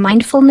is like a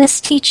mindfulness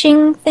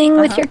teaching thing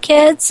with your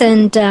kids,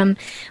 and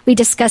we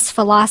discuss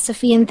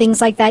philosophy and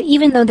things like that.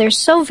 Even though they're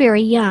so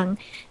very young,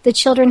 the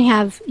children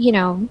have,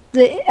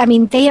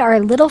 they are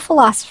little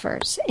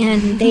philosophers,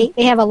 and they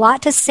have a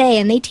lot to say,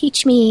 and they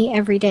teach me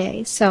every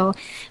day. So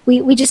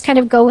we just kind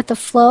of go with the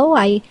flow.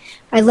 I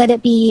let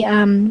it be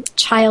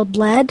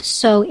child-led,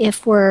 so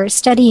if we're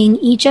studying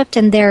Egypt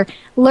and they're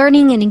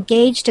learning and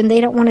engaged and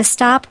they don't want to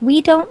stop, we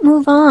don't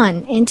move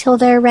on until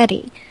they're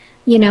ready.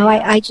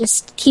 I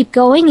just keep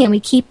going, and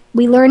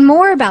we learn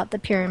more about the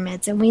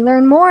pyramids, and we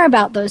learn more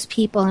about those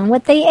people and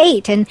what they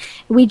ate, and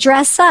we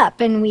dress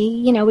up, and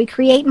we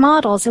create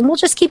models, and we'll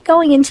just keep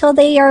going until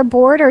they are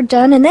bored or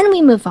done, and then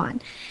we move on.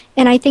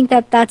 And I think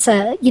that's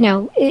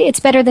it's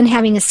better than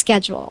having a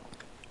schedule.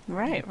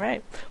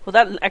 Right. Well,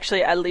 that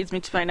actually leads me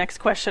to my next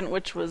question,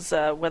 which was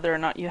whether or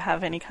not you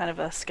have any kind of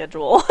a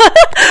schedule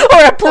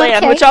or a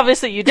plan, which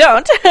obviously you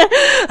don't.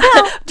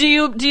 Well, do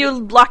you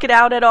block it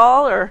out at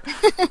all, or?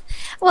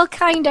 Well,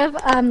 kind of.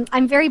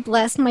 I'm very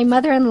blessed. My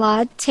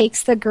mother-in-law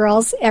takes the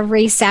girls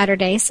every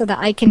Saturday so that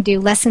I can do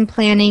lesson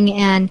planning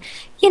and,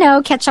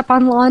 catch up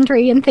on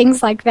laundry and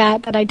things like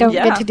that I don't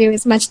get to do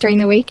as much during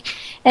the week.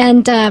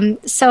 And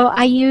so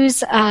I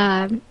use,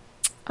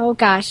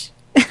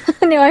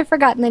 no, I've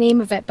forgotten the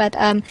name of it, but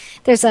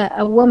there's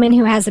a woman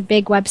who has a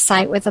big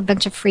website with a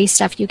bunch of free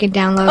stuff you can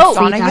download. Oh,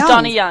 Donna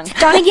Young.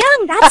 Donna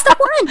Young, that's the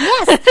one,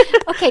 yes.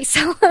 Okay,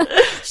 so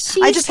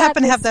I just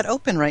happen to have that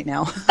open right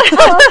now.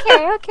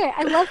 Oh, okay.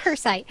 I love her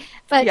site.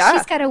 But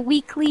she's got a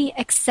weekly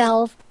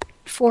Excel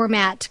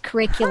format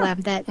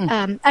curriculum that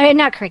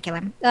not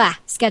curriculum,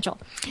 schedule.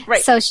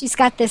 Right. So she's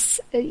got this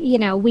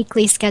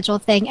weekly schedule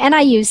thing, and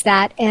I use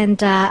that,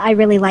 and I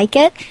really like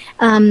it.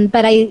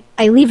 But I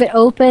leave it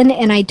open,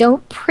 and I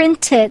don't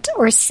print it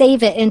or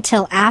save it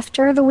until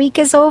after the week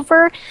is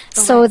over,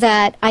 so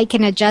that I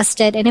can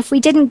adjust it. And if we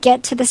didn't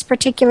get to this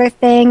particular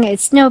thing,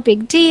 it's no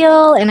big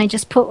deal, and I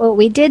just put what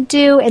we did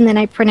do, and then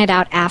I print it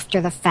out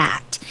after the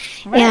fact.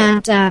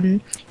 Right.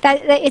 And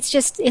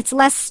it's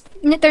less.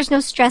 There's no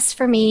stress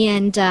for me,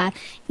 and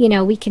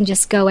we can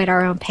just go at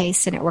our own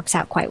pace, and it works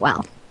out quite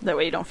well. That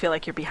way, you don't feel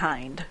like you're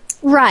behind.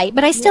 Right,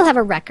 but I still have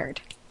a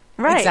record.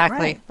 Right, exactly.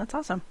 Right. That's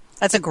awesome.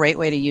 That's a great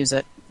way to use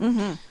it.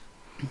 Mm-hmm.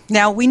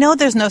 Now, we know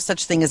there's no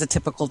such thing as a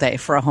typical day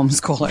for a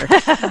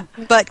homeschooler,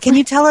 but can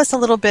you tell us a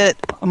little bit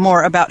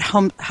more about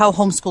how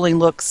homeschooling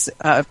looks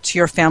to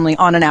your family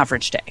on an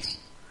average day?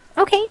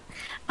 Okay.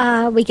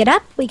 We get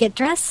up, we get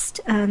dressed,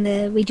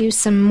 we do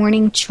some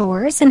morning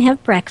chores and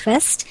have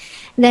breakfast.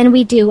 Then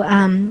we do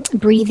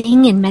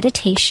breathing and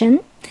meditation.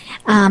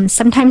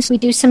 Sometimes we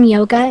do some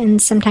yoga, and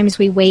sometimes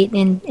we wait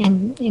and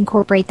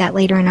incorporate that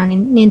later on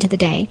into the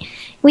day.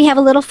 We have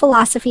a little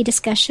philosophy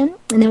discussion,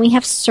 and then we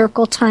have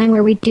circle time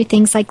where we do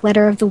things like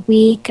letter of the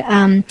week,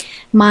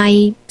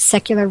 my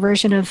secular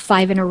version of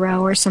 5 in a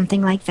row or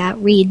something like that,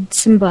 read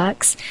some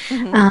books.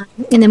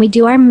 Mm-hmm. And then we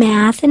do our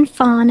math and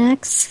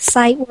phonics,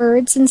 sight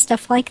words and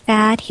stuff like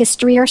that,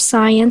 history or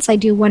science. I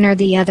do one or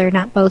the other,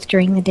 not both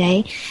during the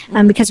day,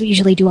 because we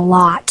usually do a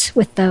lot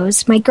with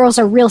those. My girls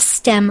are real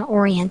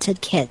STEM-oriented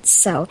kids,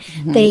 so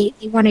they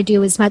want to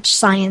do as much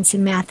science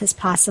and math as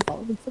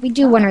possible. We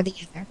do one or the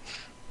other.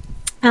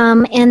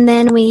 And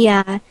then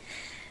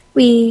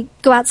we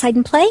go outside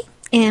and play,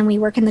 and we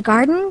work in the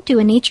garden, do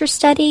a nature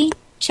study,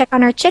 check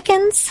on our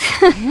chickens,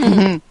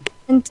 and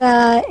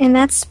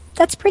that's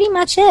pretty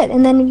much it.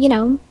 And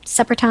then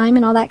supper time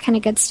and all that kind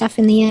of good stuff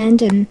in the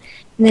end. And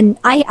then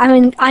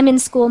I'm in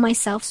school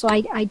myself, so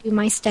I do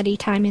my study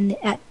time in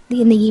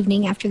the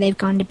evening after they've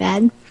gone to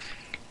bed.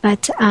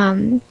 But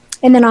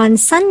and then on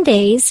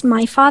Sundays,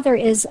 my father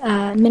is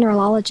a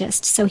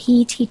mineralogist, so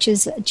he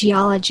teaches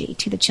geology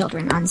to the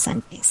children on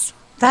Sundays.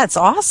 That's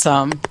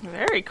awesome.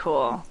 Very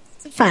cool.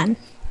 It's fun.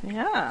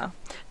 Yeah.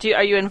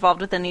 Are you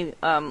involved with any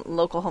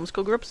local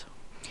homeschool groups?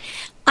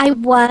 I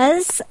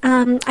was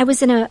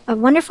in a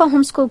wonderful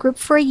homeschool group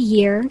for a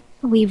year.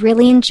 We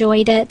really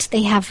enjoyed it.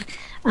 They have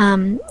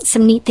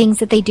some neat things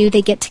that they do.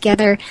 They get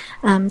together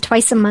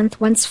twice a month,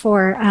 once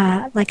for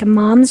like a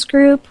mom's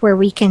group where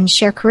we can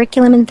share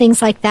curriculum and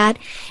things like that.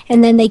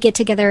 And then they get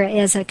together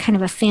as a kind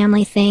of a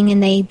family thing,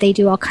 and they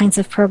do all kinds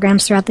of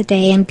programs throughout the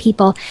day, and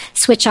people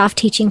switch off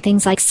teaching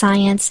things like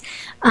science.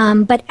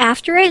 But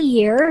after a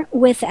year,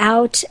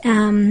 without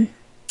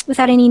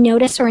any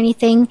notice or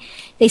anything,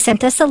 they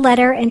sent us a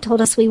letter and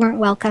told us we weren't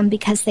welcome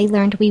because they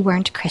learned we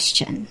weren't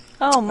Christian.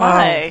 Oh,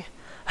 my.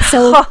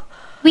 So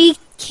we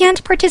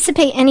can't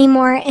participate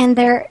anymore, and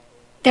there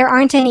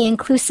aren't any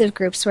inclusive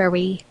groups where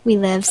we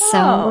live,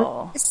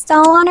 so we're just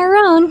all on our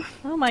own.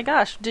 Oh, my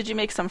gosh. Did you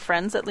make some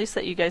friends, at least,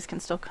 that you guys can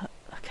still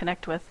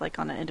connect with, like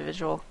on an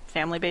individual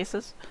family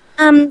basis?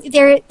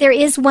 There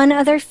is one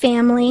other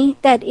family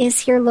that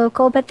is here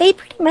local, but they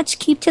pretty much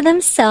keep to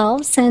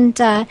themselves, and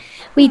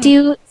we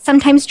do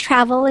sometimes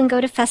travel and go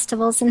to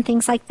festivals and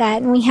things like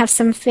that, and we have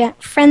some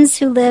friends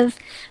who live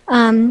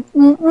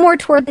more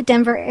toward the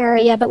Denver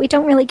area, but we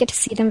don't really get to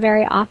see them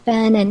very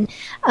often,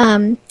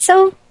 and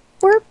so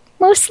we're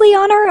mostly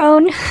on our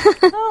own.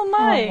 Oh,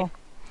 my. Oh.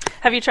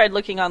 Have you tried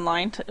looking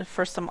online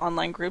for some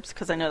online groups?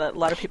 Because I know that a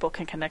lot of people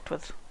can connect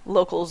with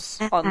locals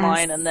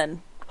online and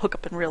then hook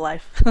up in real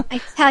life. I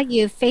tell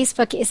you,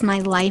 Facebook is my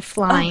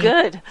lifeline. Oh,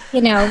 good.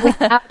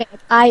 Without it,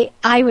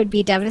 I would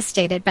be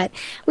devastated. But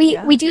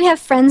we do have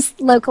friends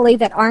locally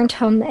that aren't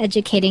home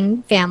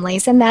educating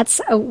families, and that's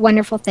a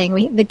wonderful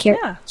thing. The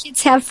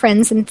kids have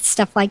friends and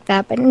stuff like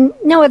that, but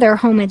no other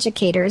home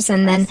educators.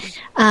 And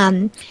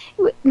then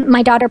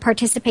my daughter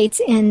participates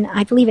in,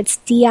 I believe it's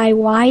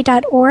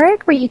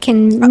DIY.org, where you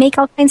can make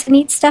all kinds of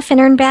neat stuff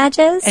and earn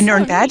badges. And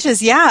earn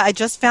badges, yeah. I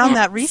just found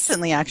that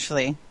recently,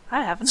 actually.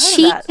 I haven't heard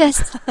she of that.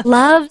 just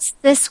loves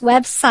this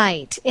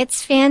website.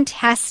 It's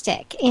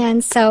fantastic.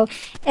 And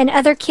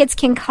other kids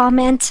can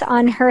comment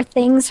on her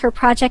things, her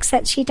projects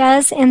that she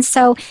does. And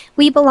so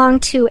we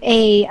belong to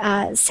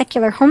a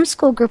secular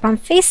homeschool group on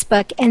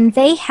Facebook, and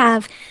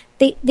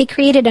they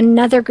created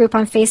another group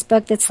on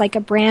Facebook that's like a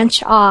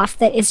branch off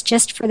that is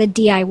just for the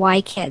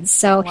DIY kids.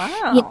 So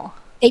wow.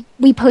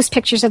 We post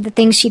pictures of the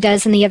things she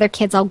does, and the other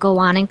kids all go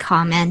on and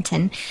comment.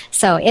 And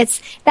so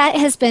that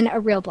has been a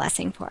real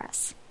blessing for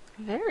us.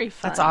 Very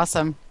fun. That's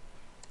awesome.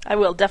 I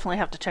will definitely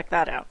have to check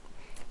that out.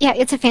 Yeah,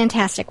 it's a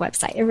fantastic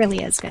website. It really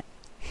is good.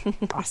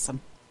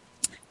 Awesome.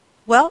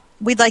 Well,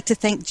 we'd like to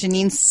thank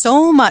Janine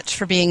so much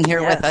for being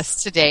here with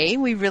us today.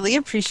 We really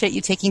appreciate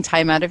you taking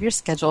time out of your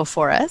schedule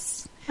for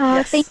us.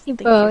 Thank you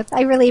both.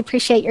 I really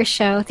appreciate your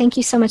show. Thank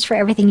you so much for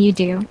everything you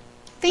do.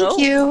 Thank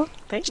you.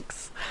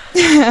 Thanks.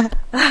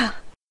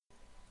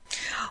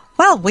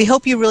 Well, we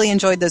hope you really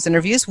enjoyed those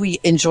interviews. We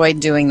enjoyed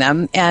doing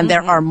them, and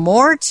there are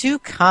more to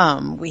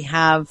come. We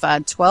have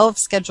 12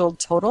 scheduled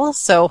total,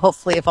 so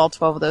hopefully if all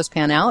 12 of those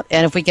pan out,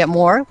 and if we get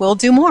more, we'll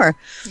do more.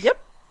 Yep.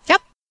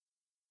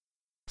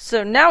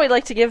 So now we'd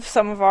like to give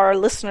some of our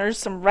listeners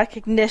some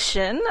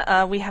recognition.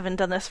 We haven't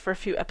done this for a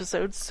few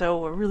episodes, so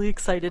we're really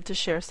excited to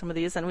share some of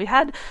these. And we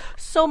had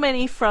so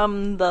many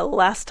from the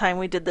last time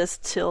we did this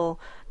till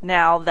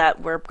now that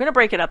we're going to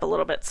break it up a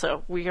little bit.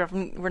 So we're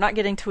not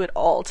getting to it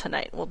all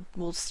tonight.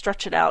 We'll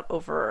stretch it out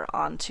over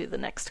onto the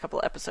next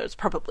couple episodes,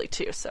 probably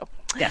too. So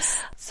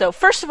yes. So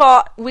first of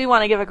all, we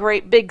want to give a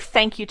great big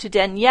thank you to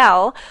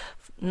Danielle,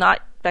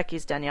 not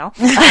Becky's Danielle,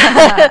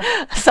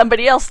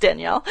 somebody else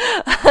Danielle,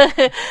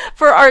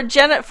 for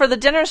the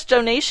generous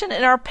donation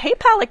in our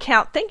PayPal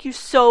account. Thank you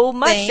so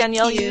much.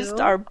 Danielle used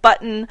our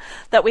button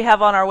that we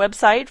have on our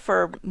website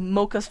for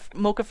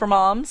Mocha for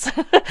Moms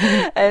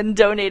and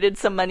donated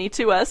some money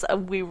to us.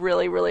 We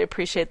really, really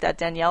appreciate that,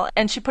 Danielle.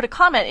 And she put a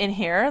comment in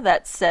here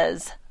that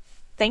says,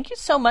 "Thank you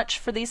so much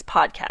for these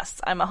podcasts.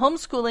 I'm a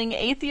homeschooling,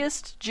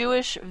 atheist,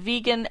 Jewish,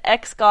 vegan,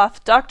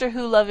 ex-goth, Doctor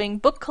Who loving,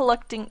 book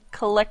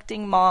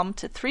collecting mom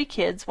to 3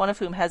 kids, one of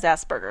whom has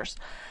Asperger's.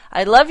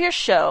 I love your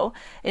show.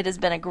 It has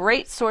been a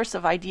great source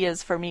of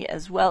ideas for me,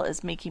 as well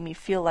as making me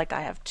feel like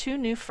I have 2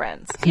 new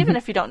friends, even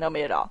if you don't know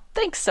me at all.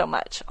 Thanks so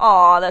much."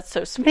 Aw, that's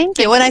so sweet. Thank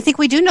you. And I think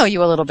we do know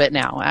you a little bit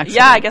now, actually.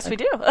 Yeah, I guess we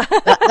do.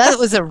 that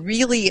was a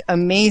really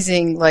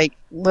amazing,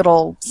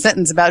 little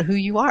sentence about who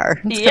you are.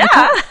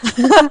 Yeah.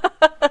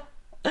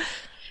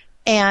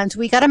 And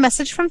we got a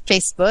message from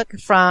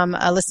Facebook from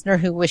a listener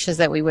who wishes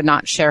that we would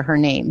not share her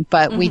name,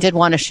 but we did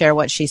want to share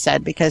what she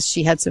said because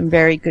she had some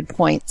very good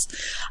points.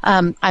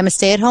 I'm a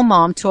stay-at-home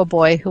mom to a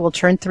boy who will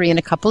turn 3 in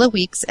a couple of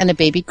weeks and a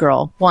baby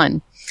girl,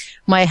 1.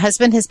 My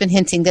husband has been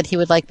hinting that he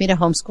would like me to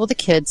homeschool the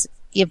kids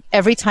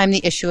every time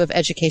the issue of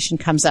education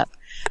comes up.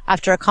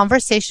 After a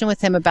conversation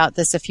with him about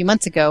this a few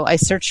months ago, I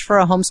searched for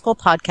a homeschool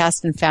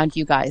podcast and found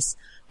you guys.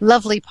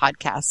 Lovely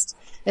podcast.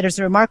 It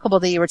is remarkable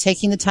that you were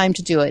taking the time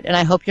to do it, and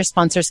I hope your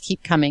sponsors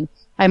keep coming.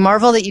 I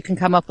marvel that you can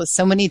come up with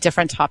so many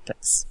different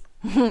topics.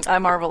 I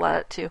marvel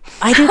at it, too.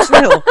 I do,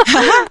 too.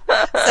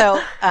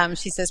 So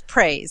she says,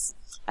 praise.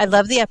 I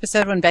love the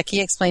episode when Becky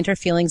explained her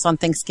feelings on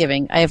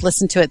Thanksgiving. I have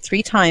listened to it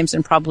 3 times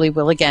and probably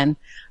will again.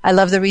 I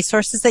love the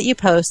resources that you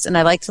post, and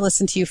I like to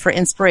listen to you for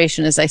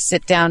inspiration as I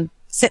sit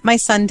my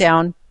son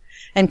down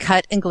and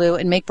cut and glue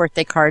and make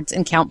birthday cards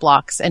and count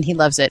blocks, and he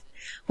loves it.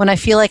 When I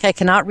feel like I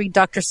cannot read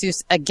Dr.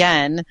 Seuss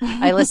again,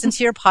 I listen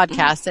to your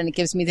podcast and it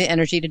gives me the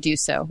energy to do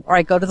so. Or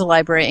I go to the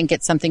library and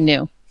get something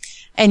new.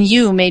 And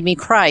you made me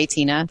cry,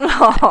 Tina.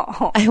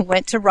 Oh. I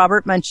went to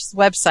Robert Munch's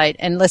website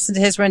and listened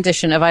to his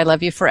rendition of I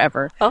Love You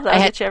Forever. Oh,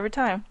 that'll get you every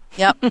time.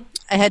 Yep.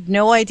 I had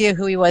no idea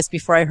who he was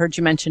before I heard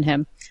you mention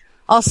him.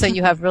 Also,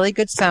 you have really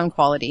good sound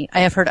quality.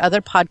 I have heard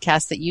other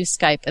podcasts that use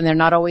Skype, and they're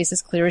not always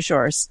as clear as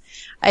yours.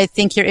 I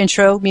think your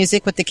intro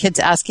music with the kids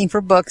asking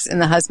for books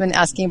and the husband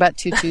asking about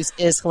tutus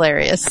is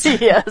hilarious.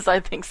 Yes, I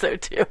think so,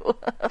 too.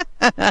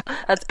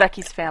 That's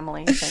Becky's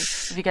family, I think,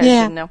 if you guys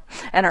didn't know.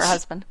 And her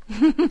husband.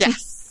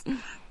 Yes.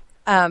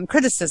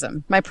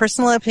 Criticism. My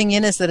personal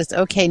opinion is that it's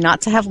okay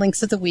not to have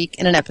links of the week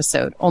in an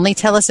episode. Only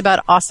tell us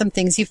about awesome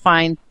things you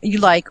find, you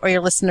like, or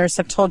your listeners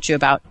have told you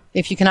about.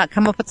 If you cannot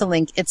come up with a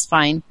link, it's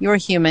fine. You're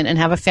human and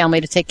have a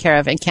family to take care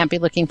of and can't be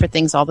looking for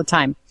things all the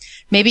time.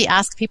 Maybe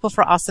ask people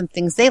for awesome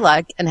things they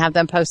like and have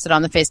them posted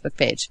on the Facebook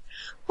page,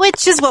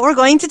 which is what we're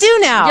going to do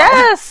now.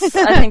 Yes!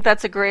 I think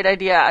that's a great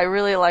idea. I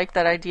really like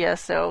that idea.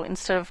 So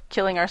instead of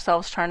killing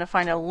ourselves trying to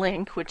find a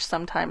link, which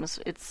sometimes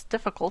it's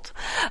difficult,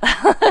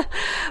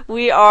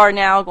 we are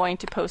now going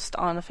to post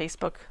on the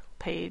Facebook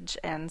page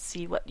and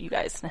see what you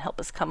guys can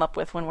help us come up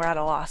with when we're at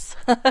a loss.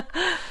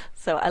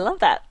 So I love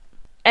that.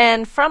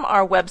 And from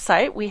our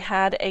website, we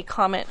had a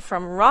comment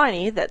from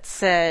Ronnie that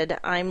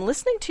said, I'm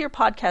listening to your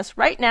podcast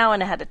right now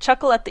and I had a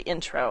chuckle at the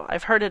intro.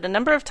 I've heard it a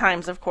number of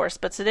times, of course,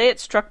 but today it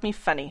struck me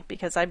funny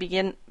because I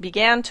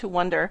began to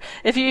wonder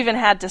if you even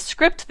had to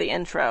script the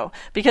intro.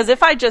 Because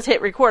if I just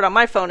hit record on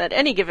my phone at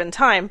any given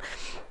time,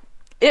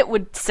 it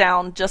would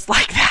sound just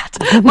like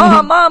that.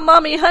 Mom, mom,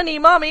 mommy, honey,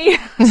 mommy.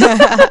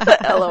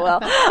 LOL.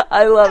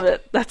 I love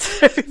it. That's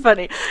very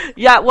funny.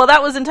 Yeah, well,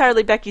 that was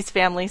entirely Becky's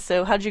family,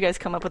 so how'd you guys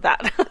come up with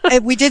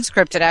that? We did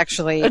script it,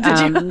 actually. Did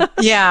you?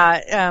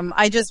 Yeah.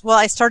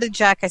 I started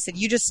Jack. I said,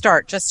 you just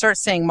start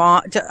saying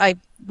mom.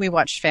 We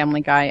watched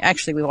Family Guy.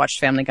 Actually, we watched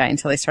Family Guy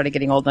until they started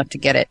getting old enough to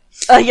get it.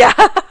 Yeah.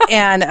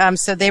 And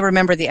so they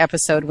remember the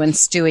episode when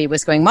Stewie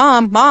was going,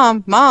 Mom,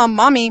 Mom, Mom,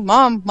 Mommy,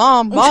 Mom,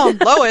 Mom, Mom,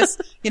 Lois.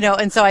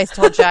 And so I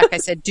told Jack, I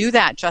said, do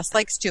that just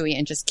like Stewie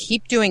and just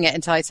keep doing it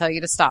until I tell you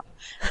to stop.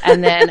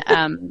 And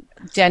then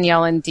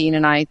Danielle and Dean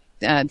and I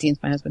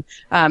Dean's my husband,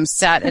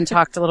 sat and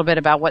talked a little bit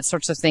about what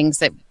sorts of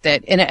things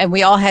and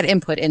we all had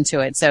input into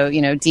it. So,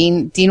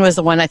 Dean was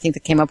the one I think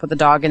that came up with the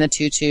dog and the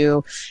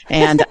tutu,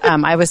 and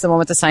I was the one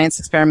with the science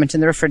experiment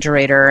in the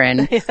refrigerator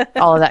and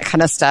all of that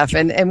kind of stuff.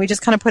 And we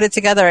just kind of put it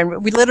together,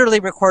 and we literally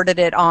recorded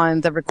it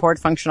on the record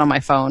function on my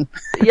phone.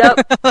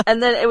 Yep.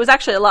 And then it was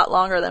actually a lot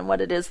longer than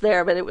what it is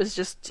there, but it was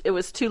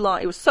too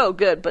long. It was so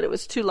good, but it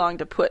was too long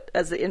to put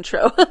as the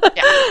intro,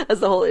 as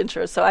the whole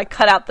intro. So I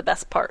cut out the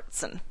best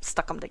parts and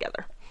stuck them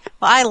together.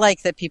 Well, I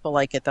like that people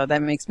like it, though.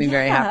 That makes me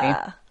very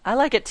happy. I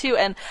like it too,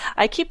 and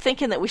I keep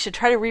thinking that we should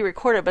try to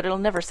re-record it, but it'll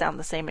never sound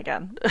the same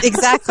again.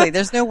 Exactly.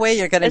 There's no way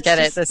you're going to get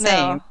it the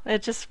same. No,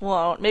 it just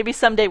won't. Maybe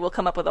someday we'll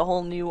come up with a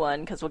whole new one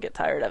because we'll get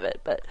tired of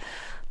it. But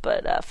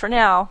for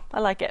now,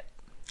 I like it.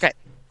 Great.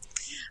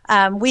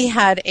 We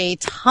had a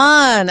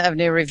ton of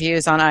new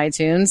reviews on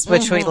iTunes,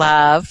 which we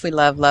love. We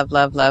love.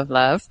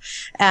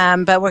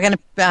 But we're going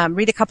to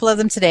read a couple of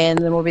them today, and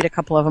then we'll read a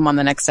couple of them on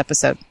the next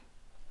episode.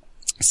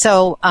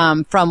 So,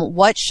 from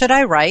What Should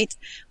I Write?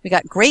 We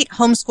got great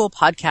homeschool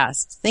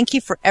podcast. Thank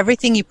you for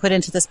everything you put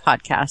into this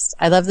podcast.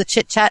 I love the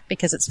chit chat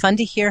because it's fun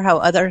to hear how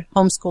other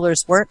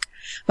homeschoolers work.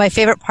 My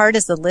favorite part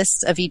is the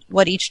list of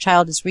what each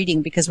child is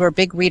reading because we're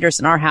big readers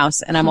in our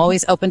house, and I'm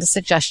always open to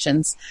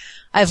suggestions.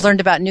 I've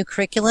learned about new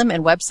curriculum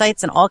and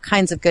websites and all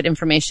kinds of good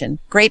information.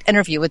 Great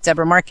interview with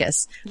Deborah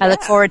Marcus. Yeah. I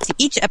look forward to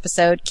each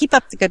episode. Keep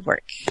up the good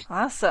work.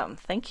 Awesome.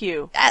 Thank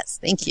you. Yes,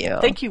 thank you.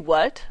 Thank you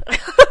what?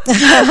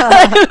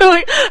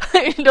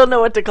 I don't know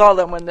what to call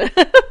them when they...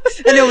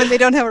 I know when they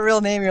don't have a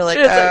real name, you're like,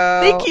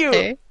 thank you.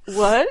 Okay.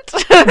 What?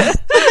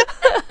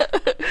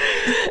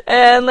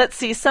 And let's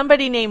see,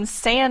 somebody named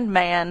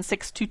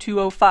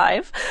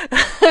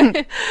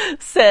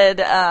Sandman62205 said,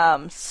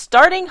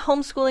 starting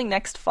homeschooling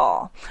next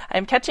fall.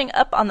 I'm catching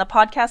up on the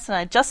podcast, and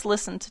I just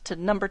listened to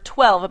number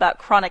 12 about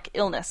chronic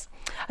illness.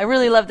 I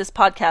really love this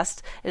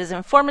podcast. It is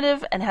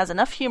informative and has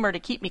enough humor to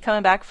keep me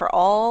coming back for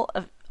all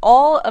of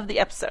the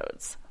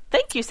episodes.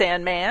 Thank you,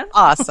 Sandman.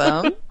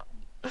 Awesome.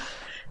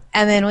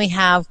 And then we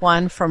have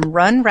one from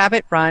Run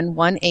Rabbit Run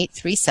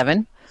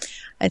 1837.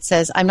 It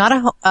says, I'm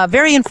not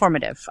very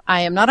informative.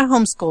 I am not a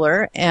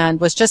homeschooler and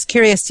was just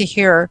curious to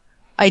hear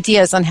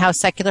ideas on how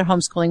secular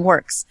homeschooling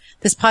works.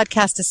 This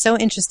podcast is so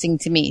interesting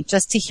to me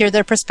just to hear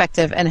their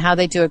perspective and how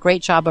they do a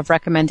great job of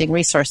recommending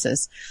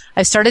resources.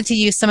 I've started to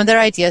use some of their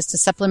ideas to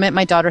supplement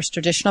my daughter's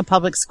traditional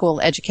public school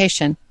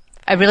education.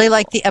 I really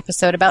like the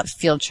episode about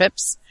field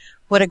trips.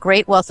 What a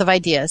great wealth of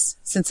ideas.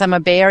 Since I'm a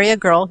Bay Area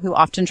girl who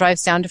often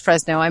drives down to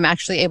Fresno, I'm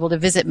actually able to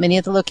visit many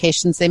of the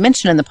locations they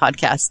mention in the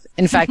podcast.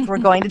 In fact, we're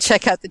going to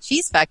check out the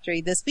cheese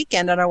factory this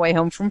weekend on our way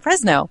home from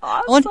Fresno.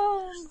 Awesome.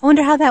 I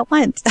wonder how that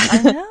went.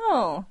 I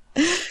know.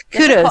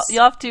 Kudos.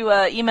 You'll have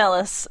to email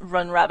us,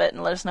 Run Rabbit,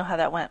 and let us know how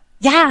that went.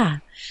 Yeah.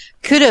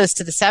 Kudos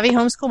to the Savvy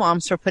Homeschool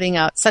Moms for putting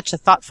out such a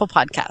thoughtful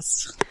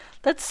podcast.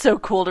 That's so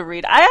cool to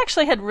read. I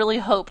actually had really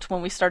hoped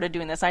when we started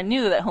doing this, I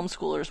knew that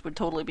homeschoolers would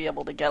totally be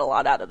able to get a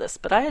lot out of this,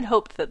 but I had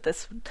hoped that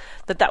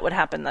that would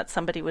happen, that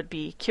somebody would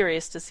be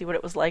curious to see what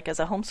it was like as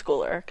a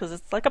homeschooler, because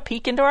it's like a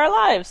peek into our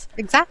lives.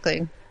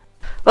 Exactly.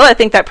 Well, I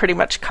think that pretty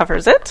much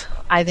covers it.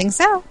 I think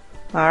so.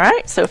 All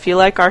right, so if you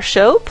like our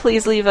show,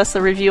 please leave us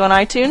a review on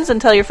iTunes and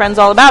tell your friends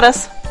all about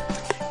us.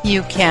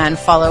 You can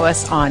follow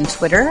us on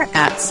Twitter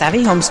at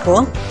Savvy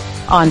Homeschool,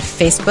 on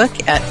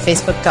Facebook at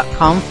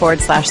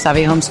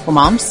facebook.com/Savvy Homeschool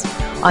Moms,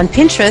 on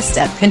Pinterest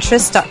at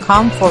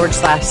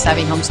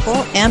pinterest.com/Savvy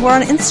Homeschool, and we're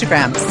on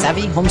Instagram,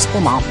 Savvy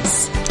Homeschool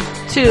Moms.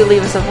 To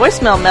leave us a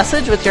voicemail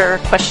message with your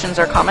questions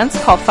or comments,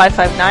 call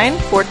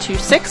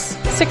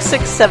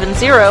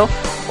 559-426-6670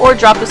 or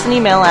drop us an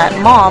email at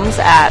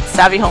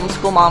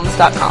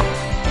moms@savvyhomeschoolmoms.com.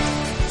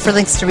 For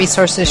links to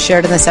resources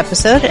shared in this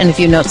episode and a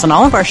few notes on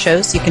all of our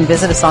shows, you can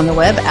visit us on the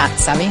web at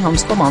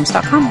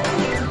savvyhomeschoolmoms.com.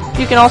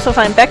 You can also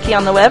find Becky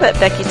on the web at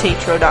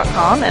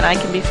beckytatro.com, and I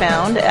can be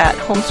found at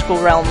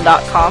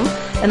homeschoolrealm.com.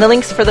 And the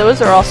links for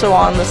those are also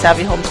on the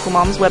Savvy Homeschool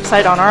Moms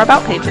website on our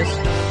About pages.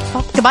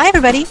 Well, goodbye,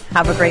 everybody.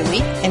 Have a great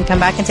week, and come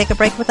back and take a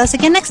break with us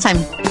again next time.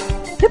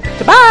 Yep.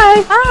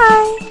 Goodbye.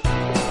 Bye.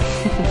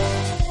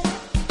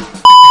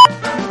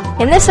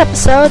 In this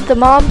episode, the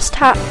moms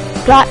talk...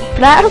 What?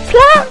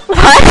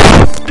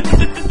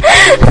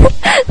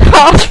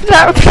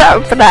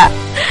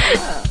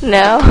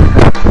 No.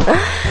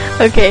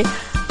 Okay.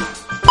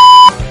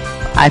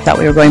 I thought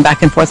we were going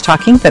back and forth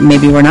talking, but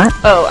maybe we're not.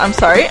 Oh, I'm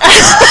sorry.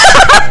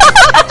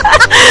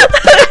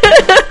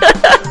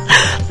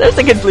 There's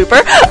a good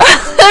blooper.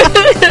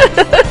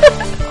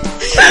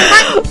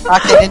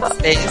 Talking in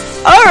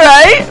space. All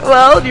right.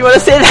 Well, do you want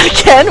to say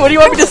that again? What do you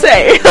want me to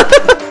say?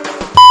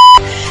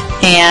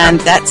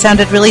 And that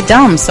sounded really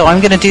dumb, so I'm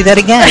going to do that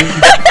again.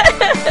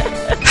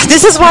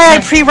 This is why I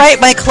pre-write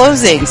my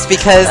closings,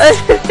 because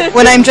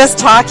when I'm just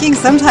talking,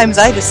 sometimes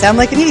I just sound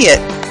like an idiot.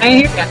 I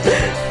hear you.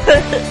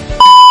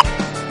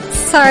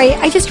 Sorry,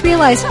 I just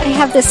realized I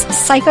have this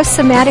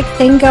psychosomatic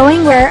thing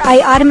going where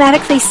I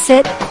automatically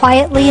sit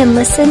quietly and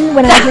listen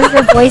when I hear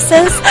your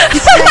voices.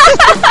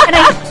 And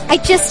I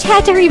just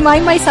had to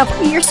remind myself,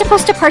 you're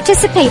supposed to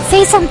participate.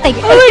 Say something.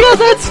 Oh my God,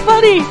 that's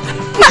funny.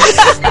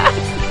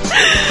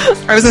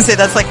 I was going to say,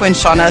 that's like when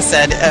Shauna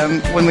said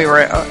when we were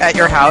at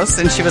your house,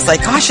 and she was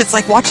like, gosh, it's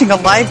like watching a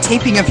live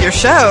taping of your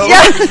show.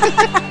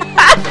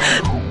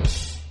 Yeah.